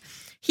content.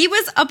 He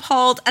was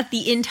appalled at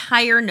the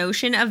entire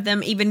notion of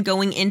them even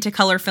going into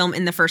color film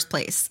in the first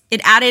place.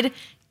 It added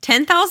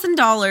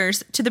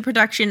 $10,000 to the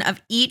production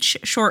of each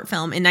short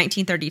film in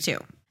 1932.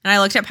 And I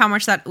looked up how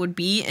much that would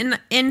be in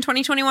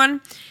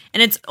 2021,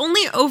 and it's only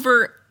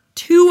over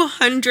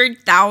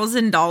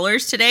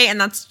 $200,000 today,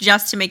 and that's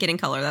just to make it in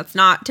color. That's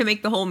not to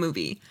make the whole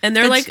movie. And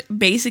they're like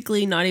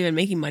basically not even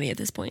making money at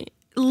this point.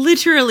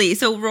 Literally.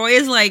 So Roy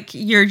is like,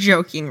 you're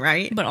joking,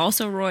 right? But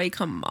also, Roy,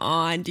 come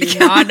on. Do you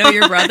not know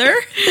your brother?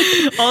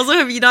 Also,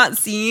 have you not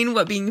seen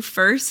what being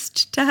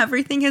first to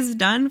everything has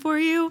done for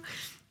you?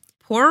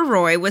 Poor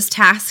Roy was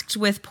tasked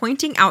with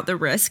pointing out the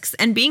risks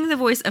and being the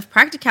voice of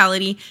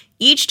practicality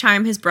each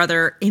time his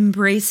brother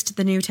embraced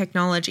the new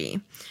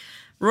technology.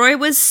 Roy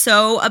was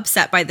so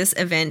upset by this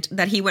event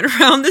that he went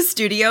around the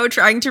studio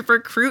trying to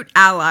recruit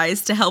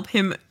allies to help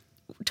him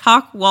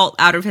talk Walt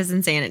out of his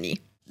insanity.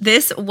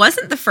 This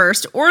wasn't the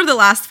first or the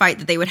last fight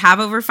that they would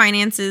have over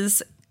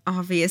finances,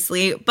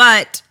 obviously,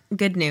 but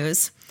good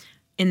news.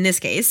 In this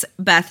case,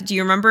 Beth, do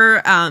you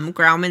remember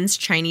Grauman's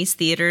Chinese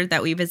theater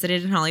that we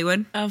visited in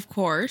Hollywood? Of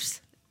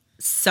course.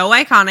 So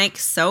iconic,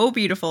 so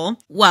beautiful.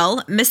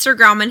 Well, Mr.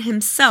 Grauman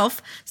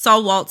himself saw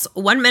Walt's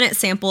 1-minute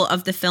sample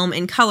of the film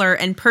in color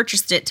and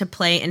purchased it to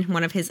play in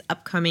one of his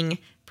upcoming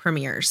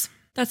premieres.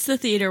 That's the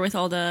theater with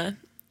all the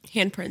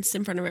handprints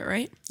in front of it,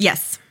 right?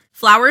 Yes.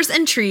 Flowers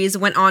and Trees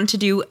went on to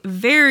do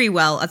very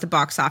well at the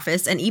box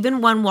office and even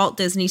won Walt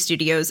Disney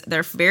Studios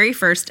their very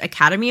first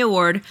Academy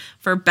Award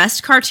for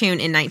Best Cartoon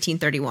in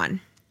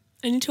 1931.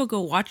 I need to go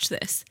watch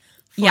this.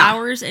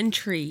 Flowers and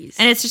Trees.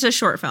 And it's just a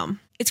short film.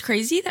 It's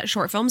crazy that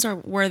short films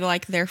were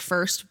like their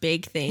first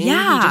big thing.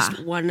 Yeah. He just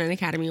won an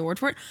Academy Award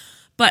for it.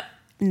 But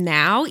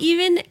now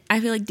even, I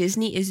feel like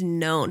Disney is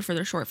known for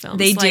their short films.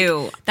 They like,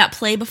 do. That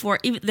play before,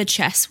 even the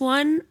chess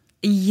one.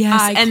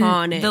 Yes.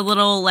 Iconic. And the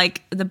little,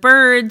 like, the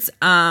birds.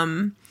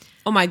 Oh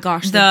my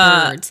gosh,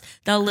 the birds.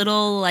 The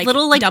little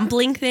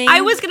dumpling thing.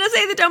 I was going to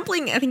say the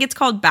dumpling. I think it's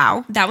called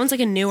Bao. That one's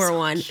like a newer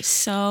one.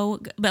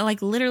 So, but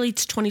like literally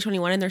it's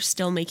 2021 and they're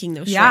still making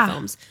those short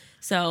films.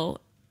 So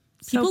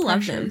people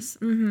love them.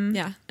 Mm-hmm.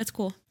 Yeah, it's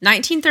cool.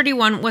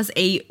 1931 was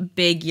a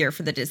big year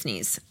for the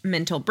Disneys.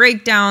 Mental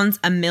breakdowns,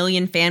 1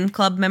 million fan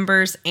club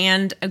members,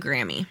 and a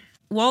Grammy.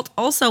 Walt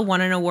also won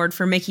an award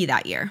for Mickey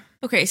that year.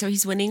 Okay, so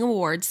he's winning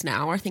awards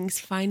now. Are things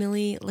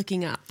finally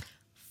looking up?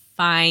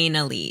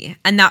 Finally.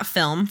 And that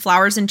film,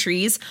 Flowers and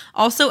Trees,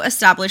 also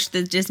established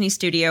the Disney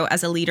studio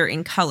as a leader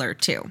in color,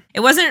 too. It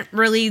wasn't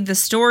really the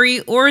story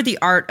or the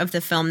art of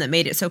the film that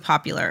made it so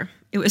popular.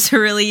 It was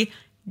really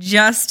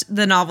just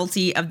the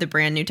novelty of the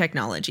brand new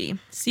technology.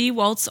 See,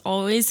 Walt's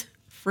always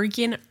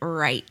freaking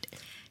right.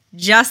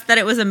 Just that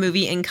it was a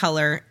movie in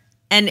color.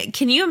 And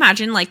can you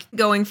imagine, like,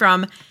 going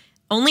from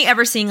only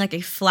ever seeing like a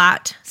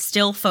flat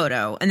still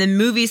photo and then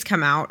movies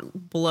come out,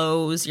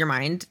 blows your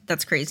mind.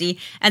 That's crazy.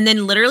 And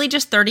then literally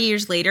just 30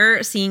 years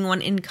later, seeing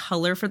one in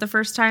color for the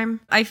first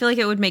time. I feel like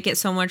it would make it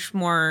so much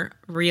more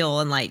real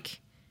and like,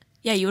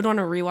 yeah, you would want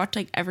to rewatch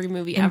like every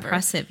movie ever.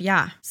 Impressive,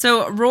 yeah.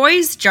 So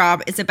Roy's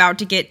job is about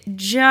to get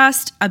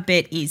just a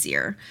bit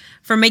easier.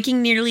 From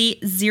making nearly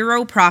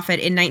zero profit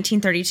in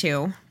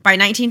 1932, by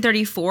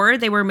 1934,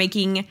 they were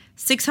making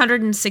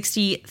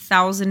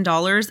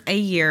 $660,000 a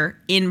year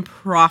in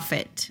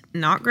profit.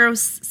 Not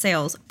gross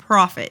sales,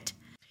 profit.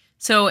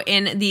 So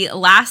in the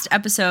last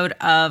episode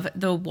of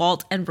the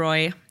Walt and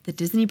Roy, the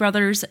Disney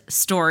Brothers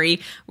story,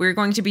 we're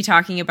going to be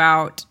talking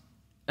about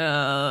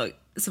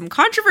some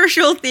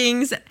controversial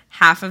things.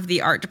 Half of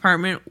the art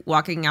department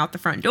walking out the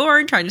front door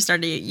and trying to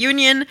start a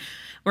union.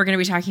 We're going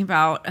to be talking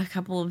about a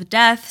couple of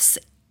deaths,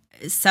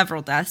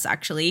 several deaths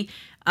actually,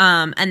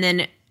 and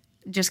then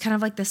just kind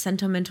of like the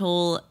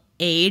sentimental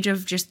age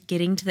of just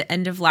getting to the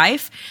end of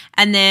life.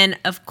 And then,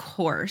 of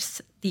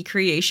course, the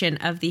creation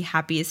of the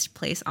happiest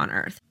place on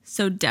earth.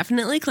 So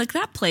definitely click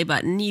that play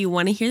button. You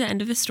want to hear the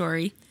end of the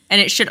story. And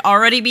it should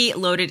already be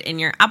loaded in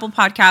your Apple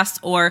Podcasts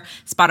or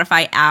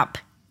Spotify app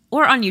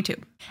or on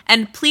YouTube.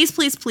 And please,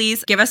 please,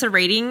 please give us a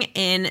rating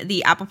in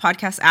the Apple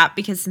Podcast app,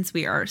 because since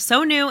we are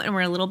so new and we're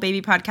a little baby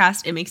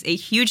podcast, it makes a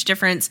huge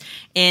difference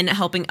in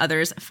helping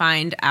others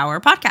find our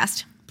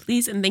podcast.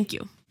 Please and thank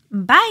you.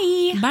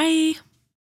 Bye. Bye.